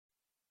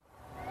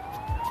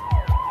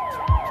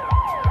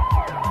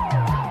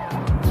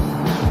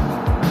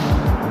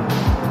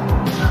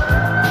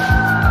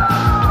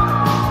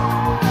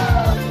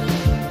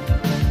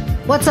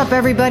What's up,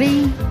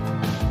 everybody?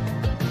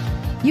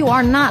 You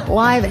are not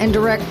live and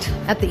direct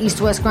at the East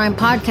West Grind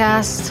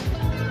podcast.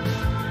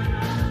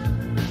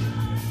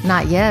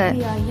 Not yet.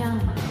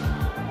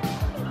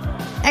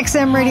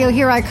 XM Radio,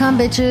 here I come,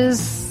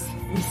 bitches.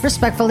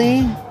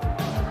 Respectfully.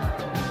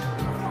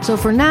 So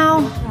for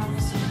now,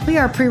 we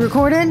are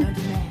pre-recorded.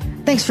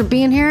 Thanks for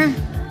being here.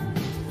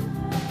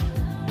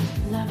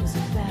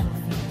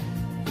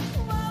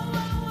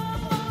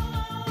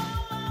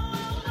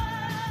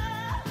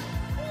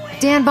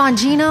 Dan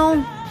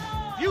Bongino,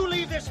 you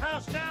leave this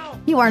house now.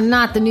 You are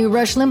not the new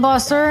Rush Limbaugh,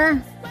 sir.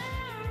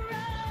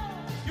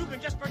 You can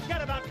just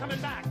forget about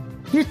coming back.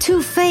 You're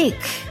too fake.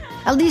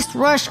 At least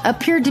Rush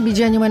appeared to be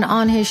genuine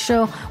on his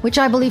show, which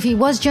I believe he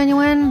was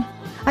genuine.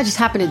 I just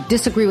happen to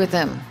disagree with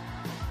him.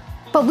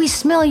 But we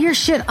smell your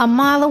shit a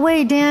mile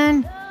away,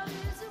 Dan.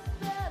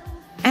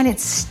 And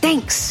it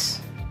stinks.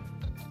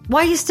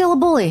 Why are you still a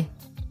bully?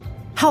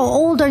 How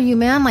old are you,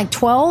 man? Like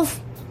 12?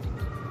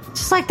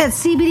 Just like that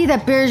CBD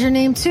that bears your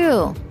name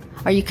too.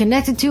 Are you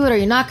connected to it? Are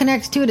you not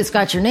connected to it? It's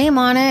got your name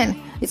on it.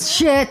 It's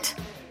shit.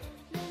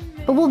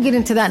 But we'll get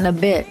into that in a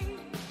bit.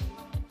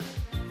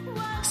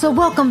 So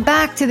welcome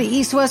back to the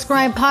East West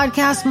Grind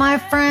podcast, my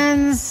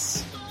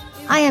friends.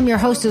 I am your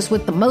hostess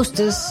with the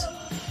mostest,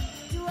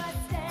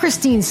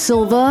 Christine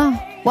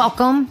Silva.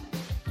 Welcome.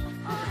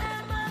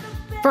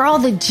 For all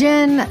the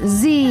Gen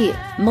Z,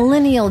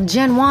 Millennial,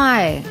 Gen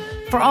Y,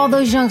 for all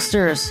those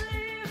youngsters,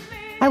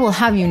 I will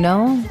have you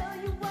know,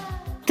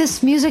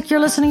 this music you're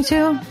listening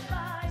to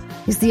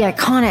is the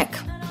iconic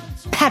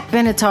Pat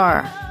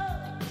Benatar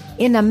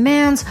in a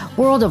man's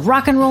world of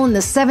rock and roll in the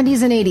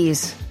 70s and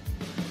 80s.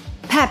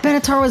 Pat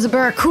Benatar was a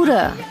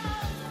barracuda.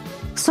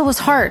 So was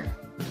Hart.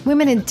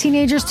 Women and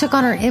teenagers took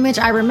on her image.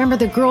 I remember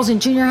the girls in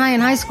junior high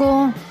and high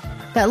school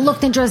that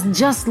looked and dressed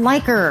just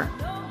like her.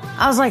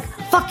 I was like,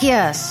 fuck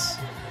yes.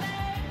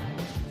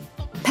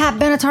 Pat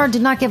Benatar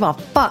did not give a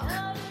fuck.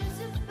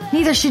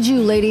 Neither should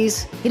you,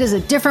 ladies. It is a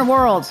different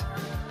world.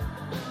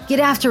 Get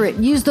after it.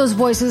 Use those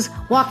voices.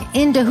 Walk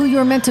into who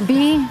you're meant to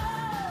be.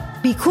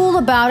 Be cool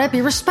about it.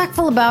 Be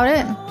respectful about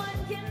it.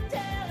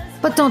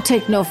 But don't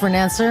take no for an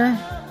answer.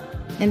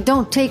 And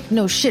don't take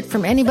no shit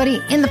from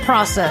anybody in the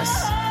process.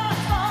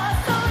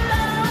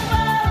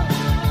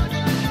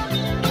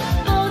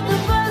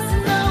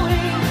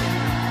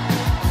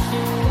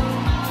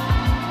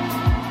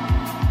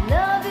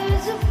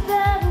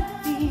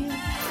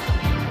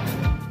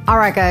 All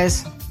right,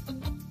 guys.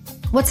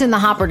 What's in the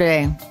hopper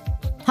today?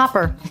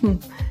 Hopper.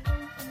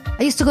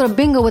 I used to go to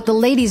bingo with the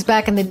ladies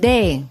back in the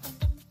day.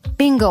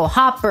 Bingo,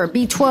 hopper,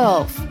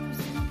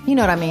 B12. You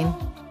know what I mean.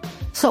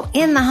 So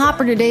in the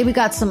hopper today, we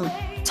got some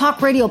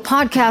talk radio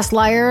podcast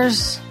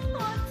liars.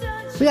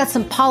 We got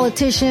some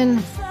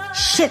politician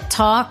shit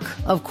talk,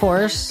 of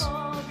course.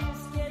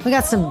 We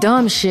got some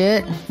dumb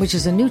shit, which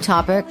is a new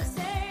topic.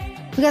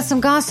 We got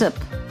some gossip.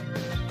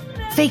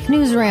 Fake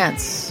news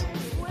rants.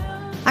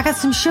 I got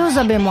some shows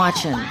I've been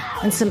watching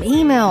and some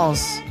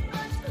emails.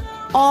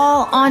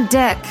 All on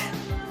deck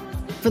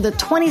for the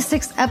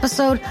 26th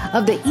episode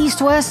of the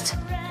East West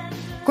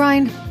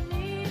Grind.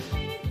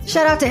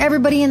 Shout out to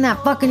everybody in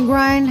that fucking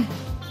grind.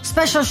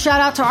 Special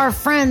shout out to our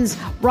friends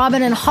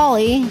Robin and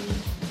Holly.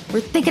 We're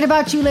thinking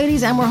about you,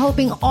 ladies, and we're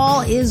hoping all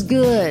is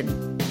good.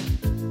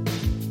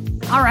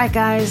 All right,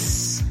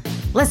 guys,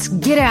 let's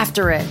get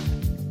after it.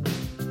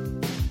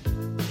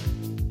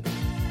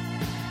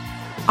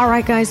 All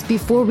right, guys,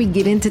 before we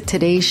get into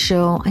today's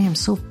show, I am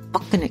so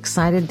fucking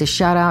excited to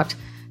shout out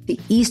the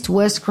East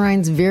West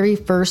Grind's very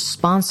first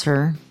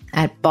sponsor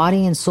at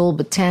Body and Soul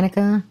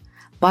Botanica.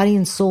 Body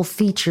and Soul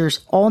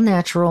features all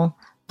natural,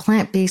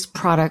 plant-based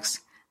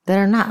products that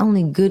are not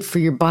only good for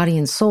your body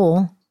and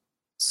soul,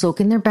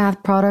 soak in their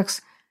bath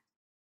products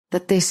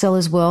that they sell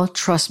as well.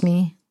 Trust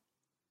me,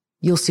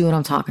 you'll see what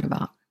I'm talking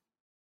about.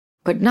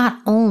 But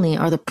not only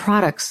are the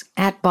products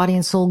at Body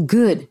and Soul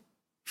good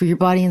for your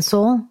body and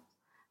soul,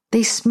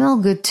 they smell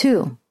good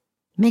too.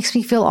 Makes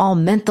me feel all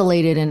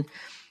mentholated and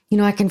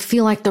I can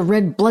feel like the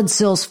red blood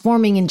cells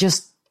forming and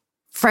just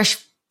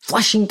fresh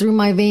flushing through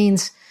my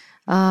veins.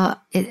 I'm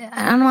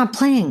not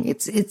playing.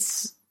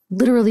 It's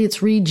literally,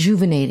 it's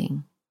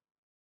rejuvenating.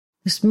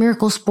 This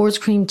Miracle Sports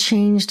Cream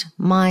changed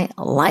my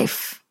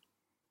life.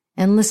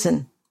 And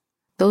listen,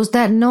 those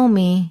that know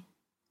me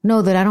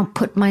know that I don't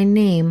put my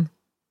name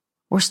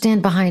or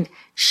stand behind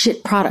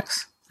shit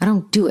products. I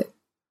don't do it.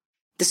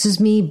 This is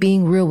me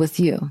being real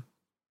with you.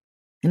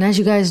 And as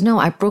you guys know,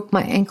 I broke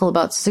my ankle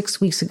about 6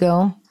 weeks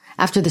ago.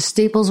 After the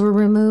staples were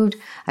removed,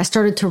 I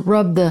started to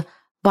rub the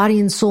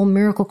Body and Soul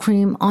Miracle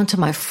Cream onto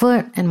my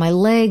foot and my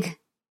leg,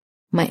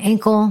 my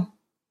ankle,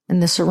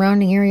 and the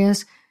surrounding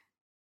areas.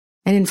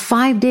 And in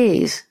 5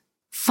 days,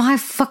 5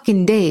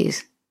 fucking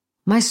days,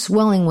 my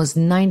swelling was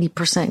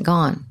 90%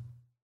 gone.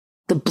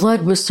 The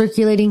blood was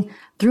circulating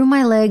through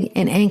my leg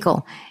and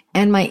ankle,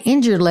 and my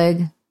injured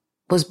leg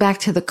was back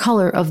to the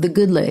color of the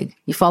good leg.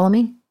 You follow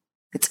me?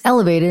 It's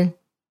elevated,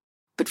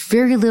 but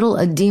very little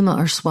edema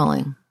or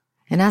swelling.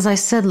 And as I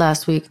said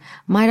last week,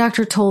 my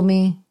doctor told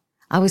me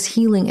I was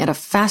healing at a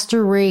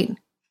faster rate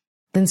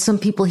than some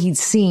people he'd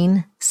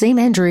seen, same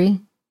injury,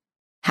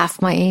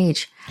 half my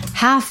age.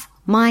 Half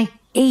my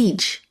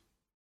age.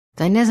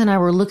 Inez and I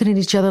were looking at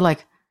each other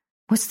like,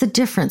 what's the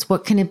difference?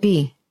 What can it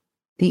be?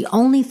 The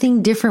only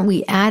thing different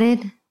we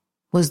added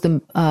was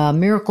the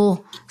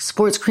Miracle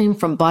Sports Cream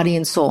from Body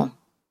and Soul.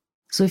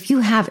 So if you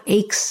have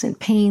aches and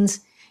pains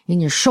in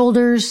your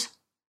shoulders,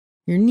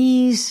 your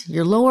knees,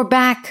 your lower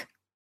back,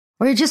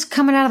 or you're just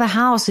coming out of the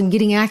house and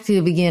getting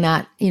active again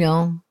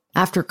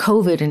after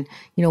COVID and,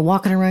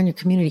 walking around your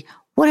community,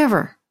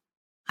 whatever.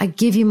 I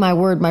give you my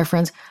word, my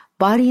friends,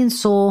 Body and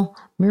Soul,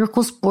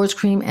 Miracle Sports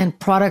Cream and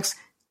products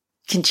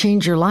can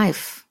change your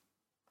life.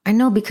 I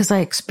know because I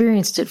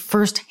experienced it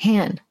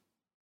firsthand.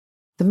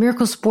 The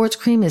Miracle Sports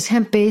Cream is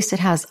hemp-based. It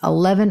has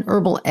 11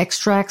 herbal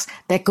extracts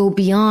that go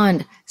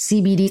beyond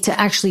CBD to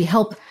actually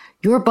help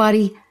your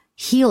body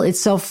heal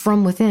itself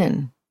from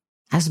within,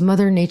 as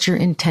Mother Nature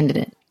intended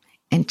it.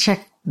 And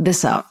check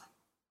this out.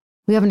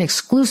 We have an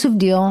exclusive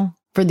deal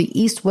for the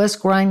East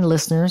West Grind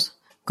listeners.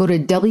 Go to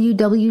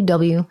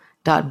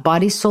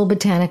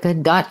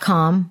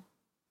www.bodysoulbotanica.com.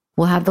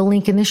 We'll have the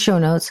link in the show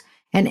notes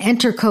and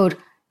enter code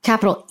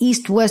capital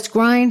East West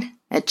Grind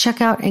at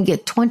checkout and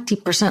get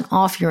 20%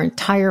 off your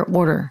entire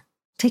order.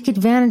 Take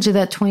advantage of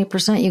that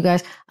 20%, you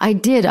guys.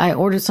 I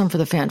ordered some for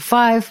the Fan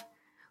 5.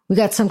 We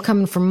got some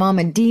coming from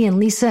Mama D and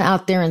Lisa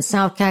out there in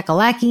South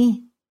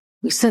Kakalaki.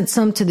 We sent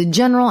some to the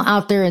General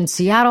out there in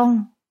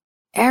Seattle.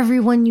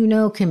 Everyone you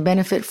know can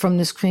benefit from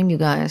this cream, you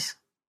guys.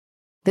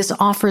 This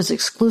offer is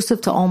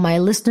exclusive to all my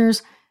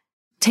listeners.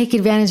 Take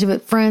advantage of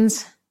it,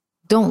 friends.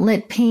 Don't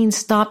let pain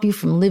stop you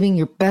from living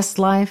your best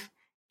life.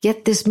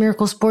 Get this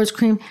Miracle Sports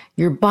Cream.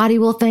 Your body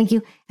will thank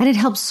you. And it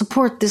helps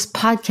support this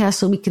podcast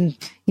so we can,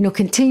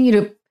 continue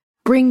to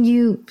bring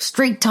you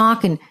straight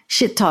talk and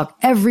shit talk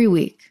every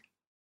week.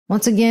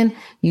 Once again,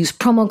 use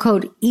promo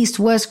code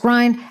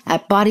EastWestGrind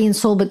at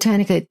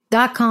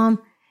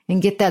bodyandsoulbotanica.com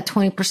and get that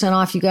 20%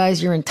 off, you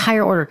guys, your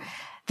entire order.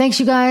 Thanks,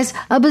 you guys.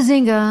 A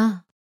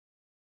bazinga.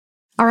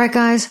 All right,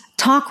 guys.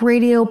 Talk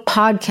radio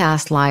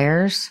podcast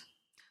liars.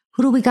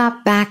 Who do we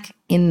got back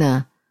in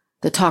the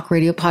Talk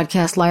Radio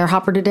podcast liar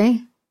hopper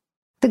today?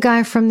 The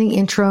guy from the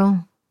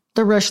intro,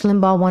 the Rush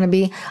Limbaugh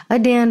wannabe, a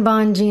Dan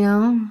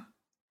Bongino.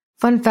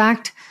 Fun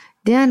fact,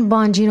 Dan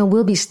Bongino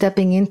will be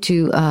stepping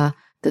into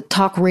the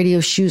talk radio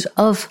shoes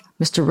of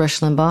Mr. Rush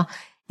Limbaugh.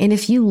 And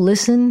if you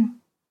listen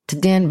to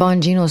Dan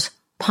Bongino's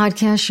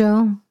podcast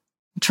show,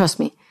 trust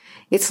me,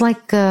 it's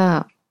like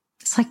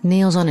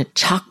nails on a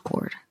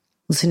chalkboard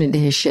listening to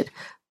his shit.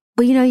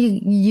 But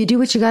you do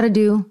what you got to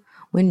do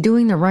when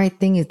doing the right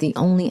thing is the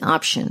only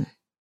option.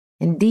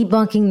 And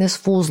debunking this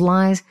fool's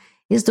lies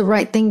is the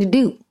right thing to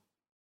do.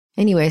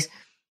 Anyways,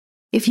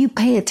 if you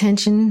pay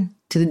attention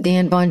to the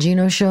Dan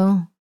Bongino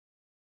show,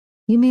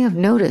 you may have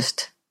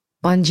noticed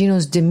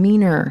Bongino's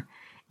demeanor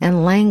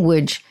and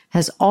language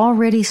has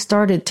already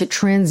started to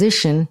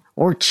transition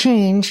or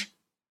change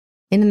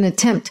in an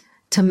attempt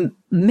to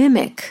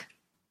mimic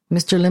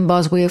Mr.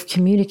 Limbaugh's way of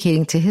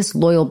communicating to his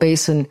loyal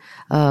base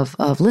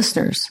of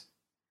listeners.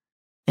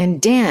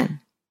 And Dan,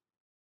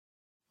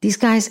 these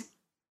guys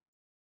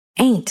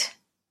ain't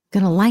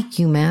gonna like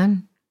you,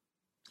 man.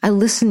 I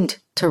listened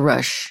to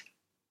Rush.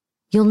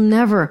 You'll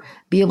never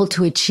be able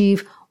to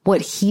achieve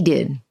what he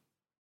did.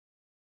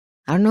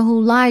 I don't know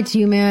who lied to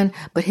you, man,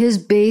 but his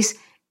base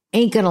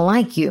ain't gonna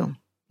like you.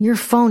 You're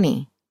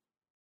phony.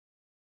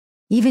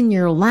 Even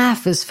your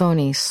laugh is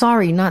phony.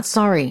 Sorry, not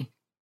sorry.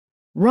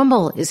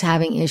 Rumble is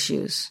having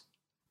issues.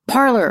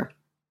 Parlor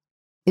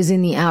is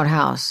in the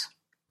outhouse.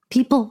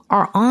 People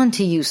are on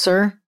to you,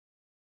 sir.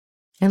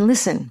 And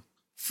listen,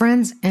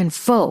 friends and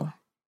foe,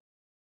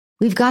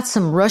 we've got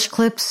some Rush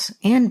clips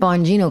and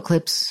Bongino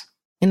clips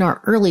in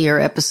our earlier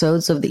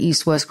episodes of the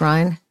East West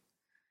Grind.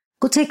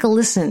 Go take a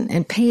listen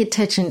and pay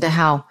attention to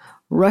how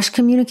Rush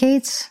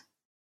communicates,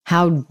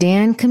 how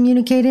Dan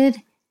communicated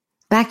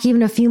back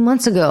even a few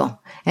months ago,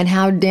 and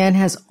how Dan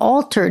has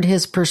altered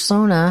his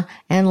persona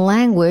and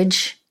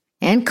language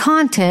and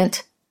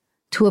content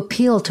to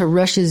appeal to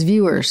Rush's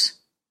viewers.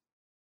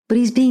 But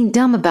he's being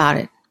dumb about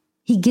it.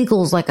 He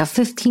giggles like a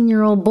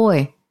 15-year-old boy.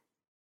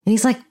 And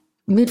he's like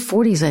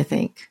mid-40s, I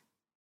think.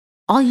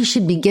 All you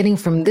should be getting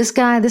from this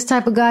guy, this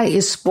type of guy,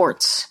 is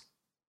sports.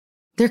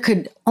 There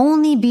could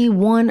only be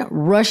one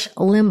Rush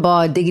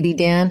Limbaugh, Diggity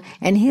Dan,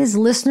 and his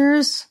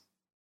listeners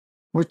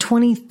were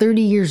 20,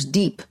 30 years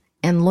deep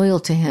and loyal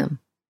to him.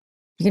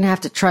 You're going to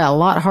have to try a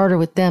lot harder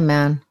with them,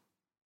 man.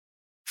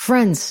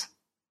 Friends,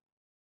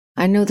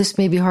 I know this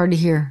may be hard to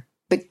hear,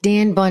 but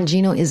Dan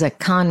Bongino is a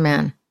con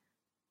man.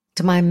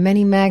 To my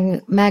many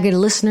MAGA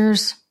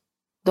listeners,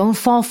 don't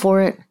fall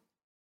for it.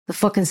 The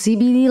fucking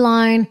CBD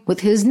line with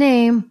his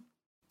name,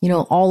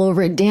 all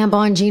over it, Dan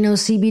Bongino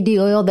CBD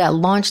oil that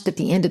launched at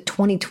the end of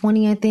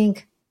 2020, I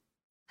think.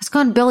 It's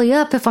gone belly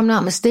up, if I'm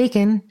not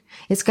mistaken.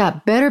 It's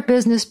got Better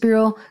Business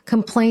Bureau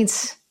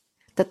complaints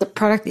that the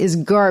product is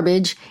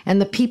garbage,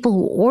 and the people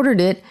who ordered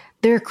it,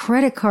 their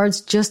credit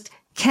cards just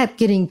kept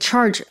getting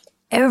charged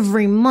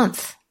every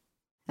month.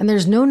 And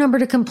there's no number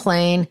to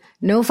complain,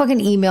 no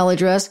fucking email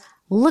address.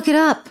 Look it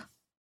up.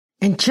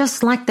 And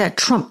just like that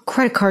Trump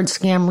credit card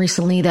scam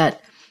recently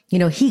that,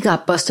 he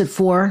got busted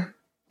for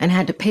and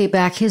had to pay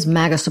back his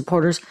MAGA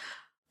supporters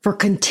for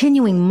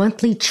continuing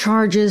monthly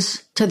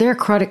charges to their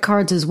credit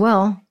cards as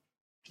well.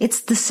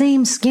 It's the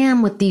same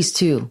scam with these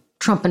two,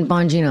 Trump and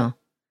Bongino.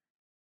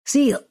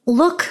 See,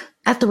 look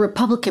at the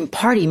Republican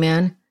Party,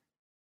 man.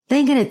 They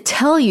ain't gonna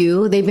tell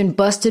you they've been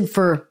busted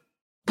for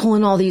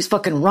pulling all these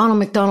fucking Ronald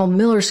McDonald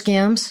Miller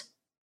scams.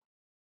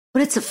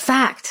 But it's a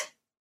fact.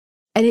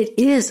 And it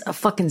is a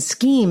fucking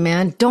scheme,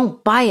 man.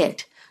 Don't buy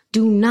it.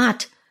 Do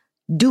not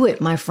do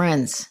it, my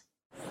friends.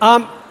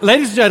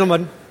 Ladies and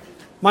gentlemen,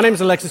 my name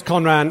is Alexis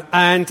Conran,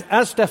 and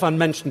as Stefan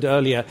mentioned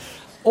earlier,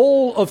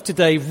 all of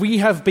today we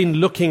have been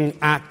looking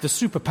at the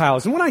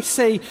superpowers. And when I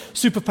say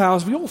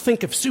superpowers, we all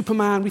think of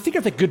Superman, we think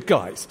of the good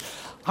guys.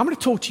 I'm going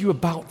to talk to you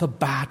about the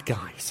bad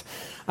guys.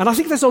 And I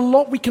think there's a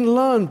lot we can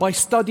learn by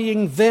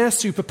studying their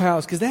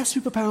superpowers, because their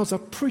superpowers are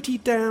pretty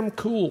damn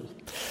cool.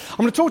 I'm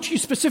going to talk to you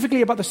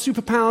specifically about the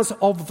superpowers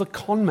of the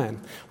con men.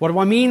 What do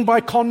I mean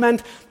by con men?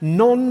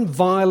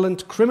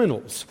 Non-violent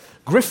criminals,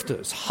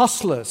 grifters,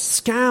 hustlers,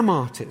 scam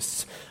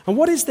artists. And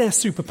what is their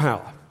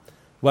superpower?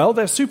 Well,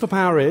 their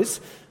superpower is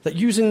that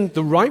using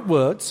the right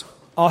words,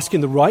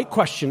 asking the right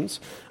questions,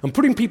 and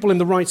putting people in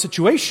the right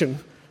situation,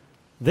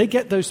 they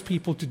get those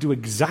people to do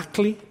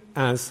exactly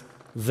as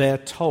they're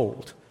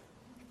told.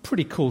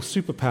 Pretty cool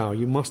superpower,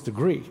 you must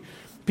agree.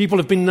 People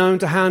have been known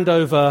to hand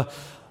over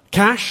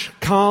cash,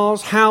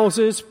 cars,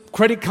 houses,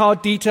 credit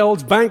card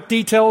details, bank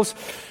details.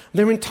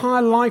 Their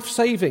entire life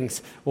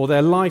savings, or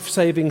their life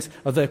savings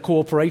of their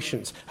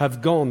corporations,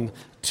 have gone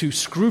to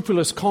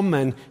scrupulous con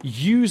men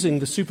using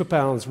the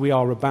superpowers we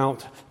are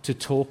about to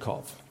talk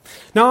of.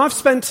 Now, I've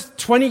spent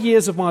 20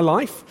 years of my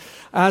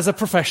life as a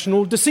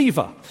professional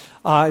deceiver.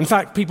 In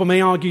fact, people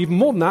may argue even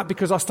more than that,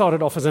 because I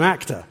started off as an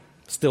actor,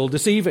 still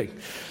deceiving.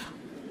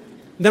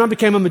 Then I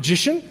became a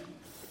magician,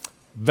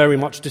 very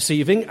much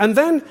deceiving. And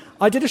then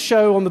I did a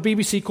show on the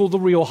BBC called The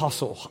Real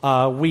Hustle.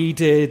 We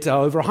did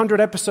over 100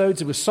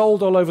 episodes. It was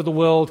sold all over the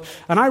world.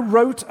 And I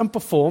wrote and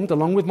performed,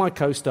 along with my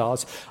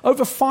co-stars,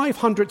 over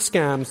 500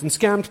 scams and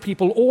scammed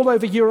people all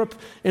over Europe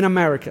and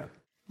America.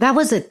 That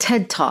was a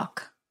TED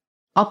Talk.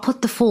 I'll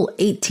put the full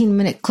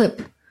 18-minute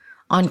clip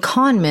on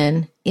con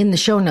men in the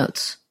show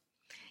notes.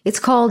 It's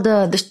called,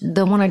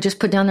 the one I just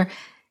put down there,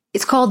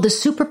 it's called The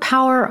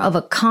Superpower of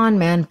a Con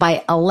Man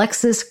by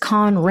Alexis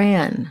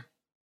Conran.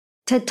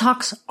 TED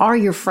Talks are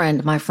your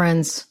friend, my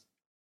friends.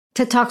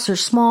 TED Talks are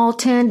small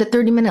 10 to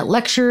 30-minute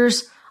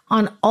lectures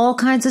on all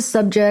kinds of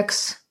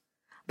subjects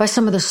by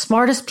some of the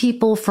smartest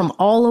people from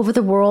all over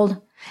the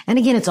world. And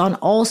again, it's on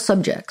all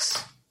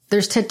subjects.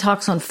 There's TED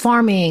Talks on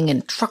farming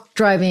and truck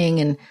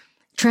driving and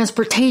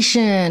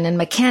transportation and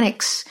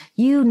mechanics,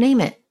 you name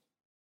it.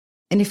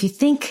 And if you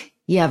think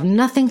you have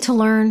nothing to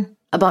learn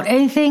about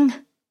anything,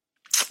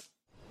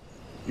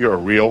 you're a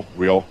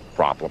real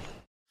problem.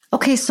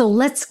 Okay, so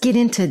let's get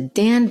into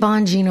Dan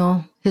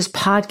Bongino, his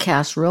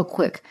podcast real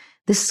quick.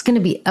 This is going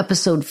to be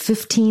episode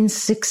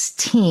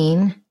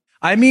 1516.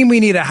 I mean, we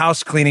need a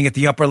house cleaning at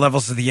the upper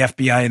levels of the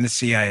FBI and the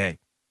CIA.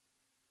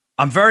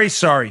 I'm very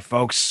sorry,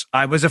 folks.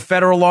 I was a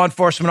federal law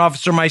enforcement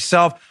officer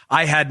myself.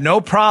 I had no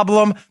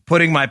problem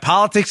putting my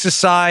politics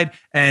aside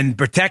and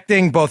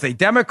protecting both a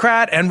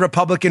Democrat and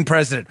Republican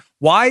president.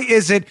 Why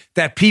is it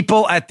that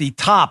people at the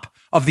top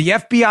of the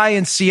FBI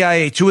and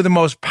CIA, two of the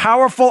most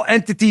powerful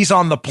entities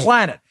on the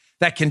planet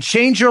that can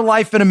change your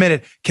life in a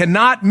minute,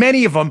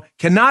 many of them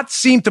cannot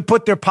seem to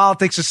put their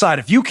politics aside?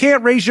 If you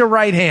can't raise your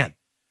right hand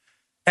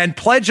and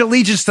pledge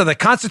allegiance to the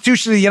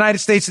Constitution of the United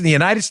States and the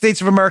United States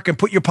of America and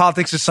put your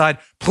politics aside,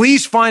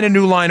 please find a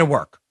new line of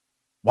work.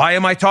 Why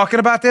am I talking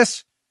about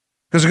this?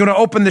 Because we're going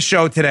to open the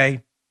show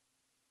today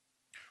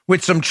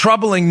with some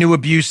troubling new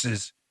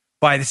abuses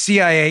by the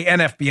CIA and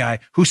FBI,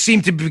 who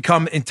seem to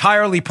become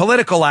entirely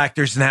political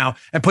actors now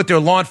and put their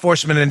law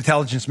enforcement and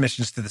intelligence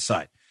missions to the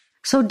side.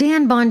 So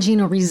Dan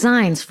Bongino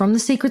resigns from the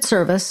Secret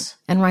Service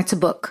and writes a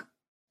book,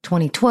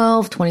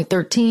 2012,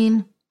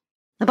 2013,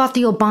 about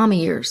the Obama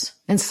years.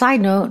 And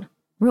side note,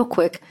 real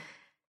quick,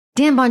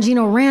 Dan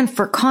Bongino ran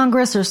for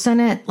Congress or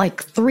Senate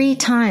like 3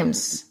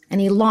 times,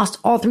 and he lost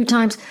all 3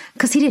 times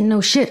because he didn't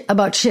know shit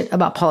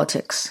about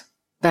politics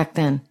back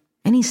then,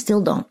 and he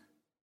still don't.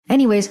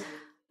 Anyways,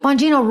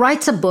 Bongino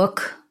writes a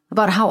book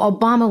about how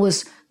Obama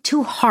was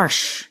too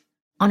harsh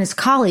on his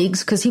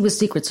colleagues, because he was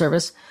Secret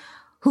Service,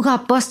 who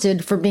got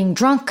busted for being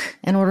drunk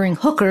and ordering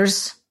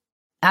hookers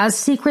as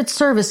Secret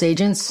Service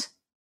agents.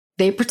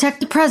 They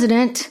protect the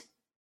president.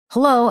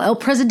 Hello, El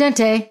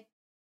Presidente.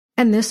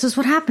 And this is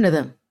what happened to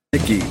them.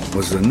 Nicky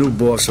was the new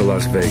boss of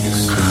Las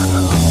Vegas.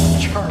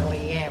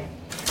 Charlie M.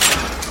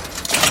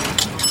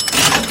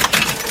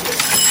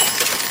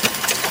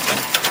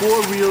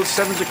 4 reels,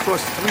 7s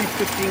across 3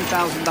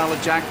 $15,000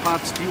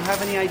 jackpots. Do you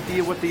have any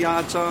idea what the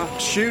odds are?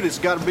 Shoot, it's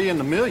got to be in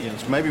the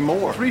millions, maybe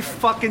more. 3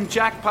 fucking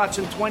jackpots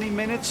in 20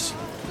 minutes?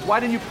 Why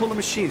didn't you pull the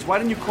machines? Why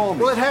didn't you call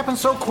me? Well, it happened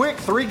so quick.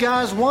 3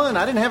 guys won.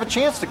 I didn't have a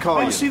chance to call Oh,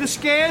 you. you see the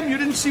scam? You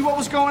didn't see what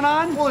was going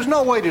on? Well, there's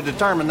no way to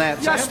determine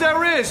that, Yes, Sam.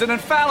 there is. An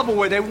infallible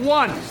way. They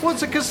won. Well,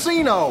 it's a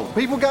casino.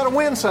 People got to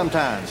win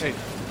sometimes. Hey,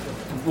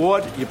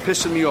 Ward, you're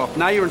pissing me off.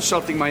 Now you're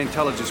insulting my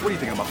intelligence. What do you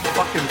think, I'm a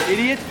fucking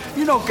idiot?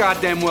 You know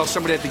goddamn well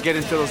somebody had to get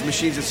into those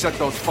machines and set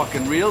those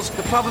fucking reels.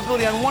 The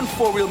probability on one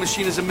 4-reel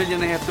machine is 1.5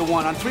 million to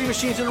 1. On 3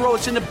 machines in a row,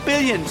 it's in the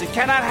billions. It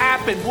cannot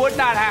happen. Would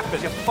not happen.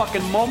 You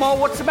fucking Momo,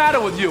 what's the matter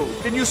with you?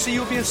 Didn't you see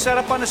you being set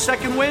up on the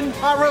second win?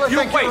 I really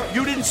think Wait, you're-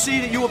 you didn't see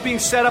that you were being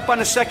set up on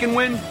the second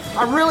win?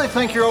 I really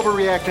think you're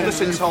overreacting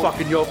Listen, to this you whole...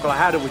 fucking yokel, I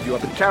had it with you.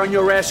 I've been carrying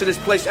your ass in this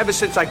place ever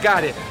since I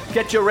got here.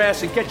 Get your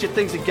ass and get your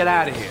things and get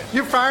out of here.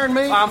 You're firing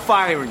me? I'm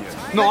firing you.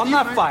 No, I'm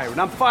not firing.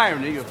 I'm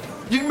firing you.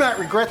 You might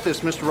regret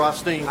this, Mr.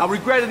 Rothstein. I'll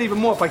regret it even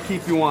more if I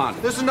keep you on.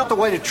 This is not the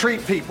way to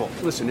treat people.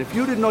 Listen, if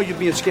you didn't know you're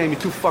being scammed, you're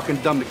too fucking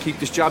dumb to keep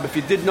this job. If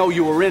you did know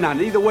you were in on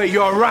it, either way,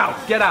 you're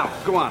out. Get out.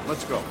 Go on,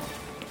 let's go.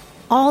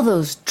 All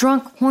those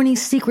drunk, horny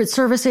Secret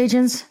Service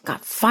agents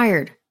got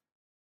fired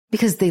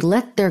because they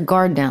let their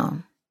guard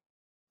down.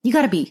 You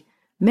got to be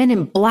men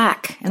in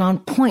black and on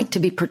point to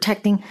be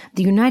protecting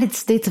the United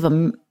States of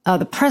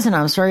the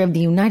president, of the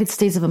United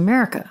States of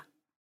America.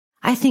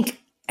 I think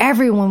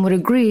everyone would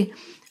agree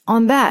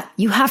on that.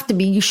 You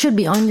should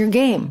be on your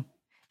game.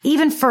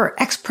 Even for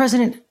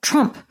ex-President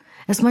Trump,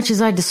 as much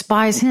as I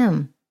despise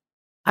him,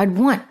 I'd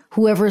want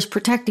whoever is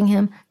protecting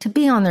him to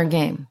be on their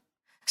game.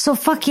 So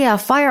fuck yeah,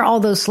 fire all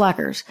those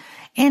slackers.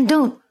 And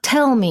don't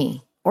tell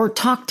me or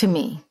talk to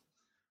me,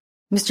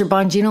 Mr.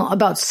 Bongino,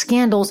 about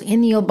scandals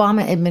in the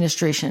Obama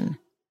administration.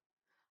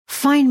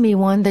 Find me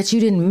one that you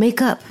didn't make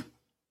up.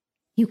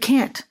 You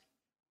can't.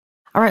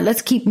 All right,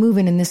 let's keep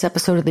moving in this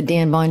episode of the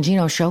Dan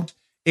Bongino Show.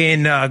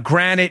 In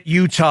Granite,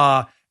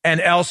 Utah, and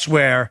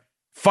elsewhere,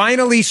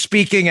 finally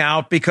speaking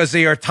out because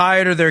they are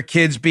tired of their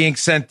kids being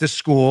sent to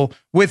school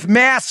with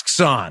masks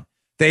on.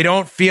 They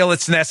don't feel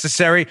it's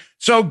necessary.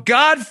 So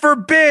God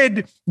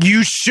forbid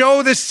you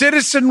show the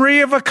citizenry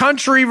of a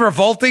country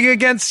revolting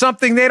against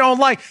something they don't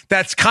like.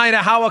 That's kind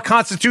of how a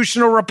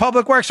constitutional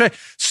republic works, right?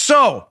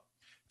 So,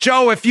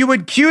 Joe, if you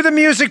would cue the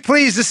music,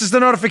 please. This is the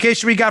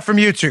notification we got from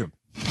YouTube.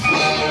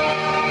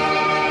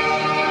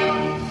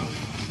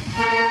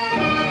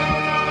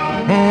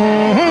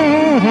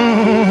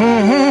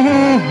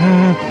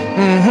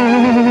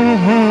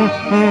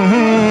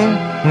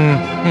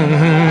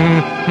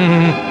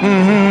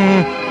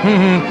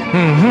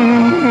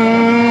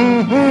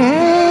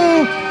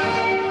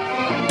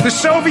 The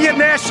Soviet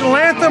national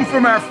anthem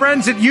from our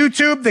friends at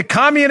YouTube, the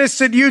communists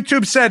at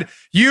YouTube said,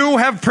 "You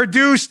have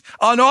produced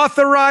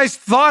unauthorized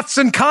thoughts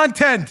and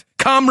content,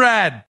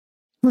 comrade."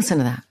 Listen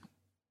to that.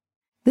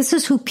 This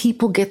is who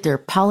people get their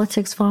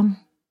politics from.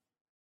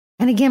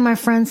 And again, my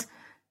friends,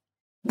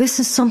 this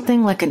is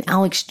something like an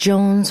Alex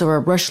Jones or a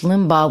Rush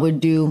Limbaugh would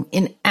do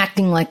in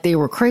acting like they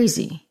were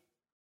crazy.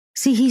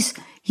 See, he's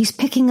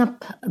picking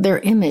up their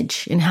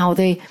image and how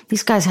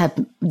these guys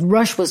had,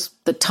 Rush was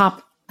the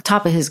top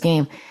of his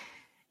game.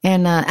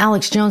 And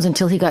Alex Jones,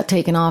 until he got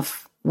taken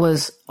off,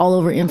 was all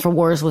over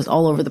InfoWars, was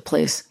all over the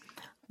place.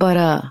 But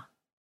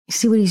you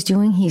see what he's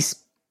doing?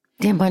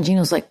 Dan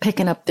Bongino's like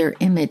picking up their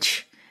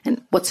image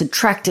and what's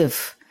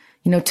attractive,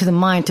 to the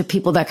mind, to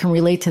people that can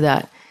relate to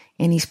that.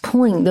 And he's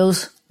pulling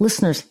those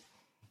listeners.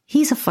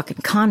 He's a fucking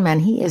con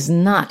man. He is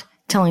not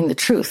telling the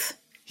truth.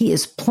 He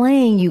is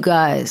playing you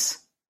guys.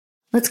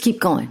 Let's keep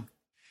going.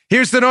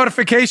 Here's the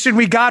notification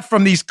we got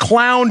from these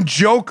clown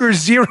Joker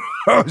zeros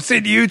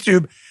in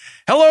YouTube.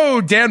 Hello,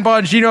 Dan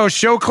Bongino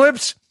show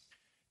clips.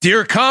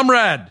 Dear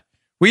comrade,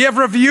 we have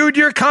reviewed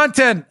your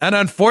content, and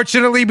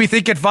unfortunately, we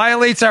think it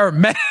violates our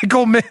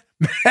medical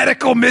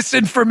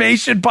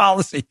misinformation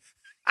policy.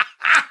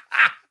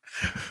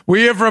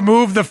 We have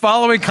removed the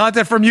following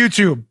content from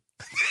YouTube.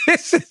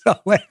 This is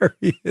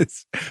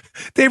hilarious.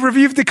 They've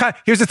reviewed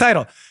here's the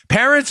title.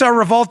 Parents are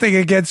revolting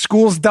against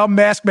school's dumb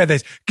mask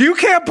mandates. You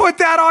can't put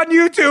that on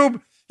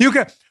YouTube. You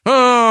can.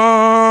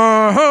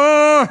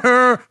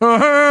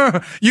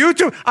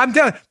 YouTube. I'm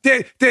telling.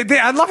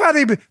 I love how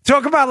they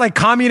talk about like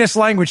communist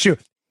language too.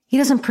 He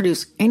doesn't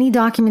produce any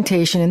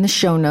documentation in the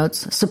show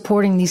notes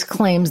supporting these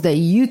claims that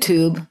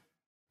YouTube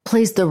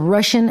plays the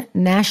Russian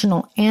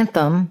national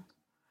anthem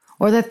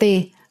or that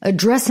they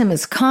address him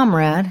as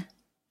comrade.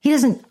 He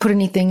doesn't put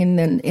anything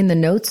in the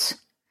notes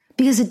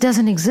because it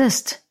doesn't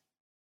exist.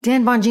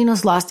 Dan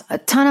Bongino's lost a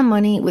ton of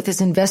money with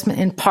his investment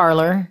in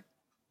Parler.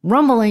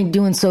 Rumble ain't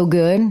doing so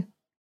good.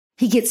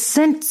 He gets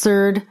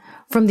censored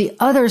from the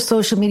other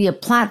social media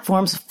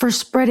platforms for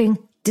spreading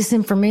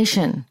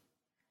disinformation.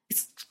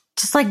 It's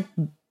just like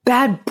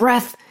bad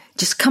breath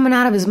just coming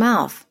out of his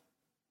mouth.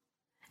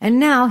 And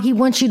now he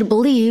wants you to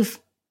believe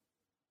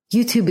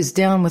YouTube is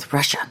down with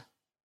Russia.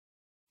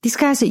 These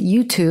guys at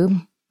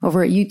YouTube,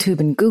 over at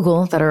YouTube and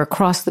Google that are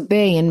across the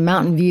bay in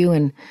Mountain View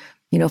and,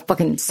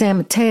 fucking San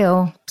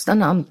Mateo.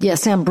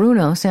 San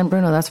Bruno. San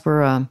Bruno, that's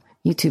where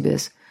YouTube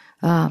is.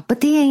 But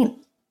they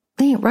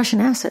ain't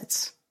Russian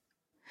assets.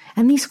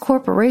 And these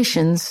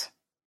corporations,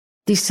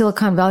 these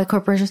Silicon Valley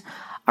corporations,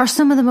 are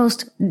some of the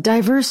most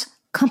diverse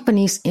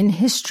companies in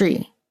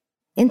history,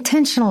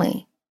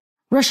 intentionally.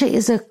 Russia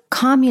is a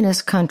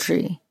communist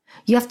country.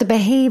 You have to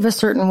behave a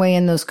certain way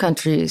in those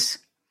countries.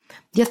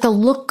 You have to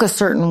look a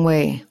certain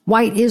way.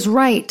 White is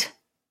right.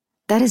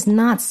 That is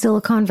not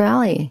Silicon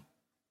Valley.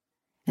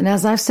 And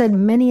as I've said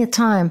many a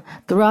time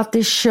throughout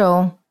this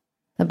show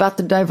about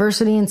the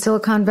diversity in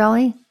Silicon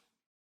Valley,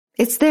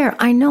 it's there.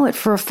 I know it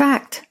for a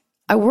fact.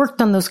 I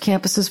worked on those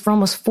campuses for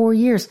almost 4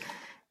 years.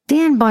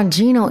 Dan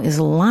Bongino is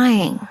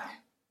lying.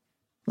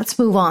 Let's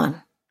move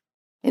on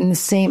in the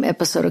same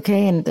episode,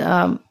 okay? And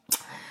I'm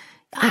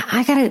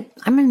going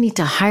to need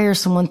to hire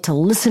someone to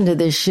listen to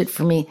this shit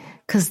for me,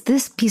 because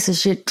this piece of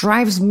shit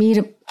drives me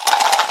to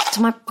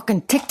my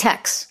fucking Tic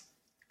Tacs,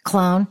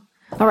 clown.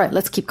 All right,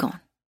 let's keep going.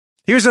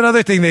 Here's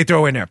another thing they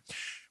throw in there.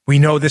 We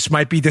know this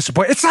might be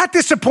disappointing. It's not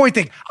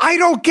disappointing. I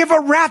don't give a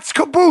rat's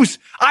caboose.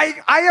 I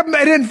am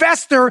an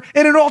investor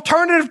in an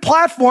alternative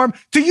platform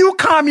to you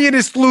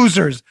communist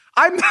losers.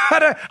 I'm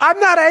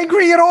not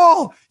angry at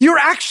all. You're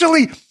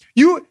actually,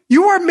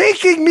 you are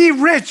making me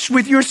rich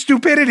with your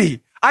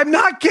stupidity. I'm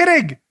not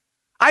kidding.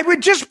 I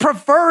would just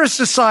prefer a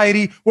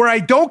society where I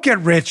don't get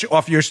rich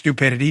off your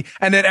stupidity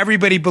and that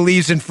everybody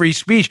believes in free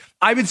speech.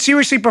 I would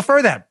seriously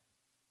prefer that.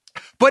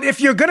 But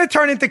if you're going to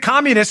turn into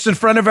communists in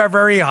front of our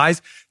very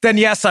eyes, then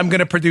yes, I'm going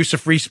to produce a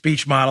free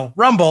speech model,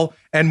 Rumble,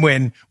 and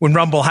win when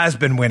Rumble has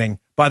been winning,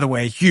 by the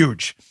way,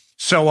 huge.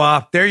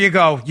 So there you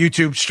go.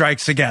 YouTube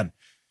strikes again.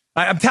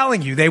 I'm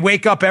telling you, they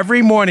wake up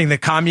every morning, the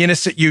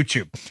communists at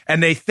YouTube,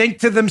 and they think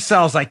to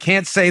themselves, I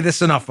can't say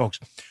this enough, folks.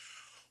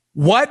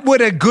 What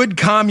would a good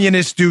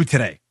communist do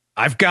today?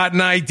 I've got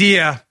an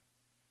idea.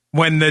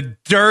 When the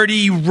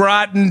dirty,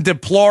 rotten,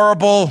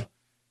 deplorable,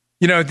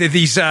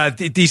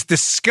 these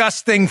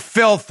disgusting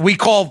filth we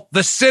call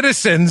the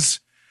citizens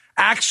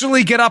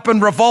actually get up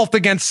and revolt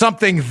against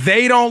something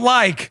they don't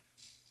like,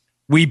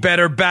 we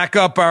better back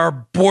up our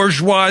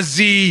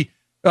bourgeoisie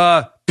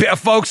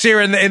folks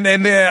here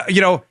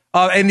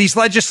in these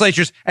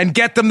legislatures and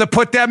get them to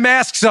put their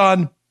masks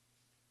on.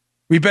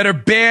 We better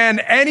ban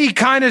any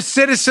kind of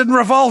citizen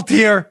revolt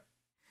here.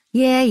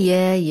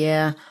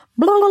 Yeah.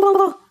 Blah, blah, blah,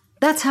 blah.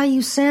 That's how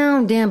you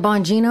sound, Dan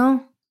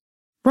Bongino.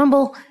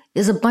 Rumble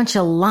is a bunch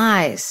of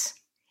lies,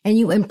 and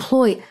you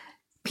employ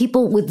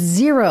people with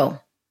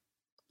zero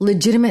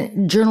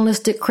legitimate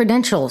journalistic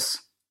credentials.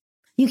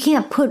 You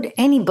can't put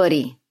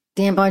anybody,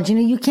 Dan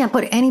Bongino, you can't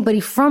put anybody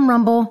from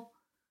Rumble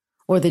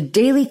or the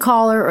Daily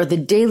Caller or the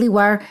Daily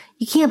Wire.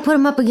 You can't put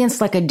them up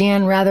against like a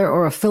Dan Rather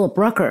or a Philip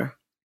Rucker.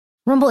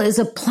 Rumble is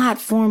a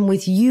platform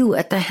with you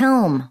at the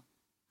helm.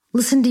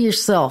 Listen to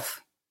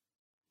yourself.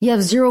 You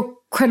have zero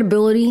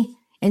credibility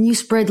and you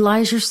spread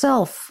lies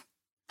yourself.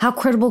 How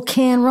credible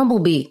can Rumble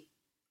be?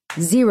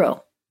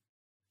 Zero.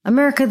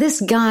 America,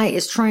 this guy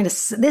is trying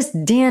to, this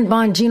Dan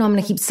Bongino, I'm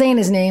going to keep saying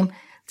his name.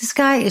 This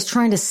guy is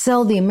trying to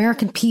sell the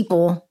American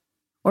people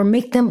or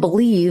make them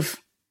believe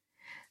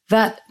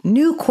that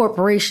new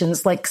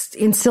corporations like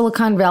in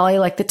Silicon Valley,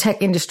 like the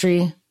tech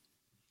industry,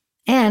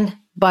 and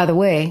by the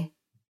way,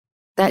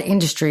 that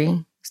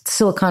industry,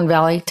 Silicon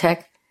Valley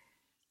tech,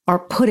 are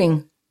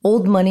putting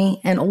old money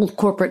and old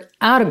corporate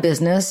out of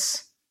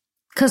business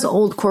because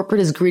old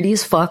corporate is greedy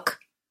as fuck.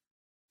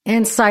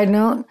 And side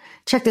note,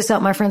 check this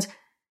out, my friends.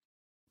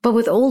 But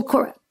with old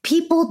corporate,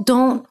 people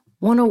don't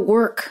want to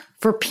work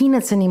for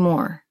peanuts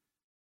anymore.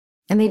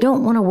 And they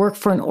don't want to work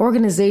for an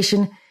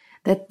organization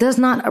that does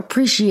not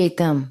appreciate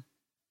them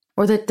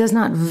or that does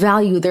not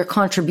value their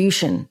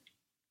contribution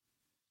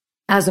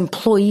as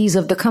employees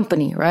of the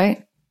company,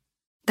 right?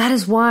 That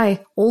is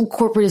why old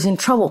corporate is in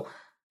trouble.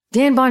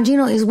 Dan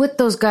Bongino is with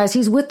those guys.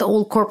 He's with the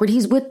old corporate.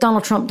 He's with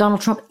Donald Trump.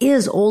 Donald Trump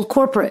is old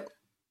corporate.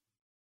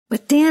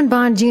 But Dan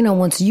Bongino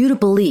wants you to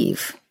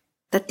believe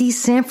that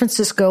these San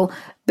Francisco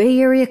Bay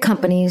Area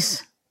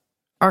companies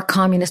are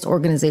communist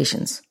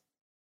organizations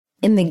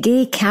in the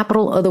gay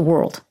capital of the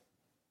world,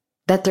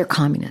 that they're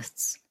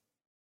communists.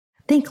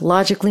 Think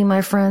logically,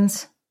 my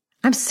friends.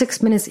 I'm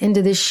 6 minutes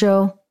into this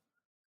show,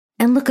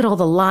 and look at all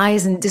the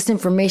lies and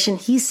disinformation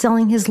he's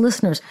selling his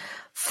listeners.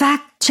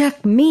 Fact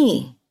check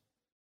me.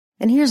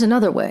 And here's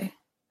another way.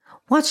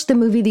 Watch the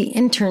movie The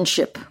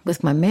Internship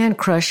with my man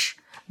crush,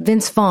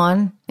 Vince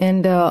Vaughn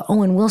and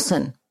Owen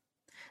Wilson.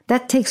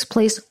 That takes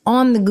place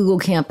on the Google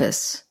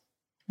campus.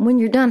 When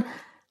you're done,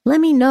 let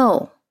me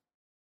know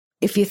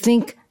if you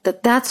think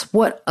that that's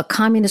what a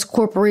communist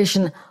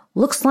corporation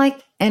looks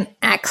like and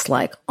acts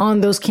like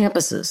on those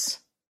campuses.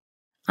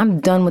 I'm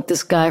done with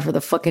this guy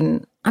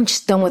I'm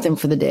just done with him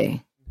for the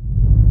day.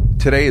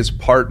 Today is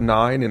part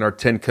 9 in our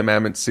 10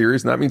 Commandments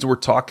series, and that means we're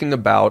talking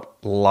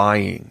about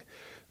lying.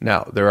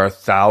 Now, there are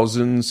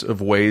thousands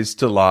of ways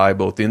to lie,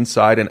 both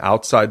inside and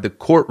outside the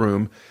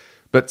courtroom,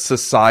 but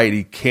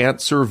society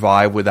can't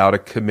survive without a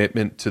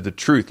commitment to the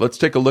truth. Let's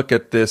take a look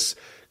at this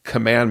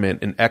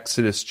commandment in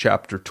Exodus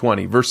chapter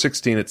 20. Verse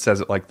 16, it says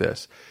it like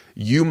this: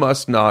 "You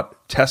must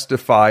not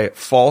testify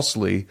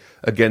falsely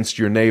against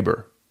your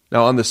neighbor."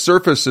 Now, on the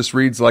surface, this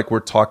reads like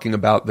we're talking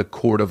about the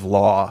court of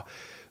law,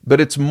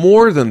 but it's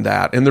more than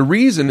that. And the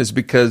reason is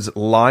because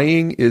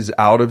lying is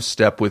out of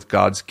step with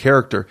God's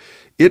character.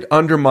 It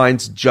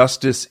undermines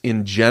justice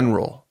in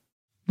general.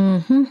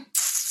 Mm-hmm.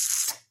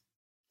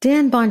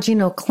 Dan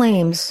Bongino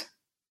claims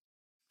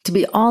to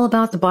be all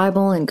about the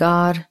Bible and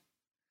God.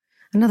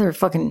 Another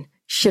fucking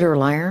shitter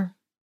liar.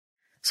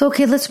 So,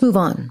 okay, let's move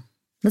on.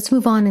 Let's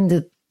move on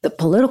into the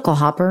political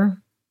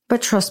hopper.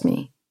 But trust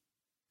me,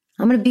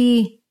 I'm gonna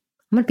be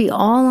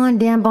all on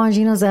Dan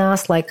Bongino's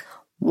ass like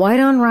white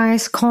on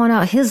rice, calling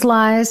out his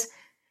lies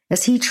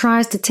as he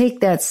tries to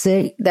take that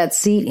seat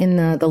in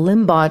the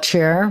Limbaugh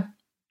chair.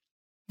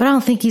 But I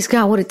don't think he's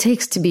got what it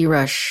takes to be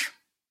Rush.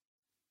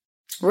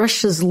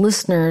 Rush's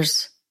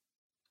listeners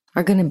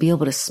are going to be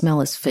able to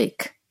smell his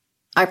fake.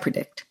 I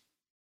predict.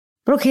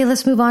 But okay,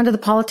 let's move on to the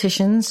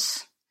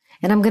politicians.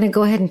 And I'm going to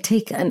go ahead and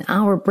take an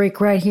hour break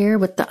right here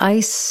with the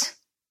ice.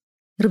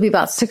 It'll be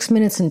about 6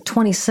 minutes and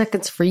 20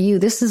 seconds for you.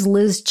 This is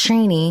Liz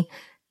Cheney,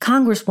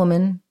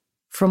 Congresswoman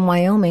from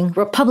Wyoming,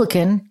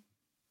 Republican,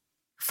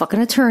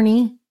 fucking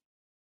attorney,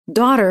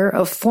 daughter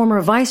of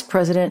former Vice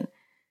President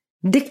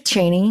Dick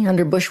Cheney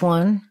under Bush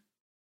 1.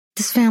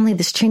 This family,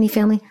 this Cheney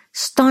family,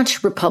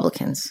 staunch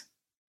Republicans.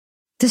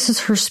 This is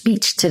her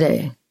speech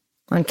today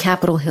on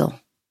Capitol Hill.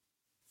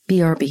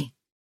 BRB.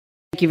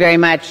 Thank you very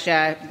much.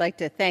 I'd like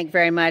to thank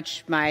very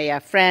much my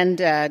friend,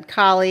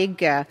 colleague,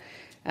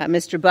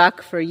 Mr.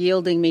 Buck, for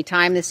yielding me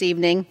time this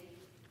evening.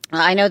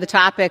 I know the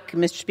topic,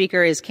 Mr.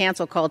 Speaker, is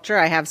cancel culture.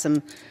 I have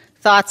some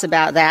thoughts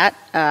about that.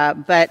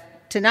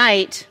 But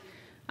tonight,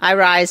 I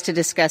rise to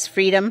discuss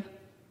freedom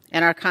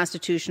and our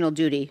constitutional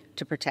duty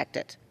to protect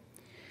it.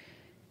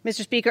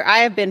 Mr. Speaker, I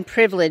have been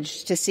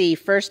privileged to see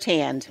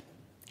firsthand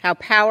how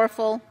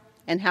powerful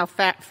and how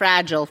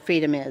fragile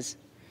freedom is.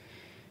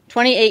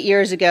 28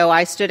 years ago,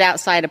 I stood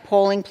outside a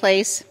polling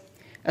place,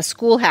 a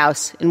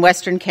schoolhouse in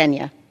western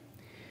Kenya.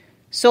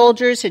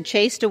 Soldiers had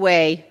chased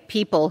away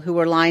people who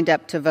were lined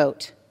up to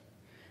vote.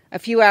 A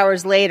few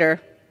hours later,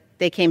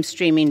 they came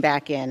streaming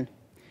back in,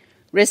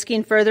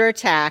 risking further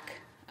attack,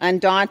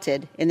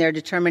 undaunted in their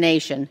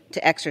determination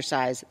to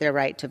exercise their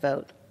right to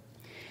vote.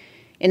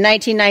 In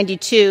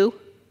 1992,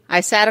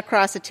 I sat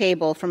across a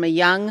table from a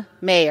young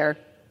mayor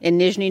in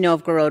Nizhny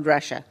Novgorod,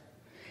 Russia,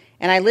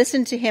 and I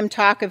listened to him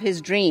talk of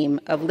his dream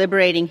of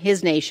liberating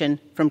his nation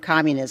from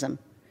communism.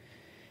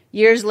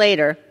 Years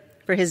later,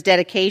 for his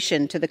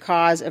dedication to the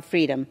cause of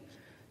freedom,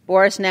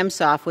 Boris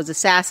Nemtsov was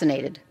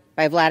assassinated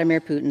by Vladimir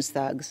Putin's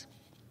thugs.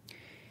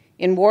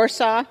 In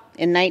Warsaw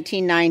in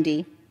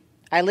 1990,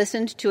 I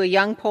listened to a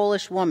young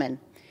Polish woman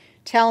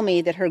tell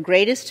me that her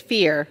greatest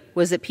fear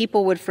was that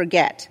people would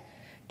forget.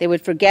 They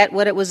would forget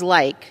what it was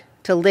like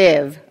to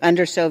live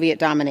under Soviet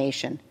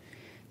domination,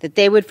 that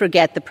they would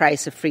forget the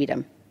price of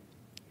freedom.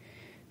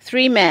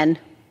 3 men,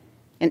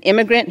 an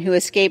immigrant who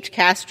escaped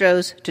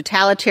Castro's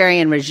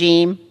totalitarian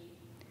regime,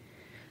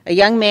 a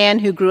young man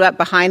who grew up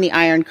behind the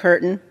Iron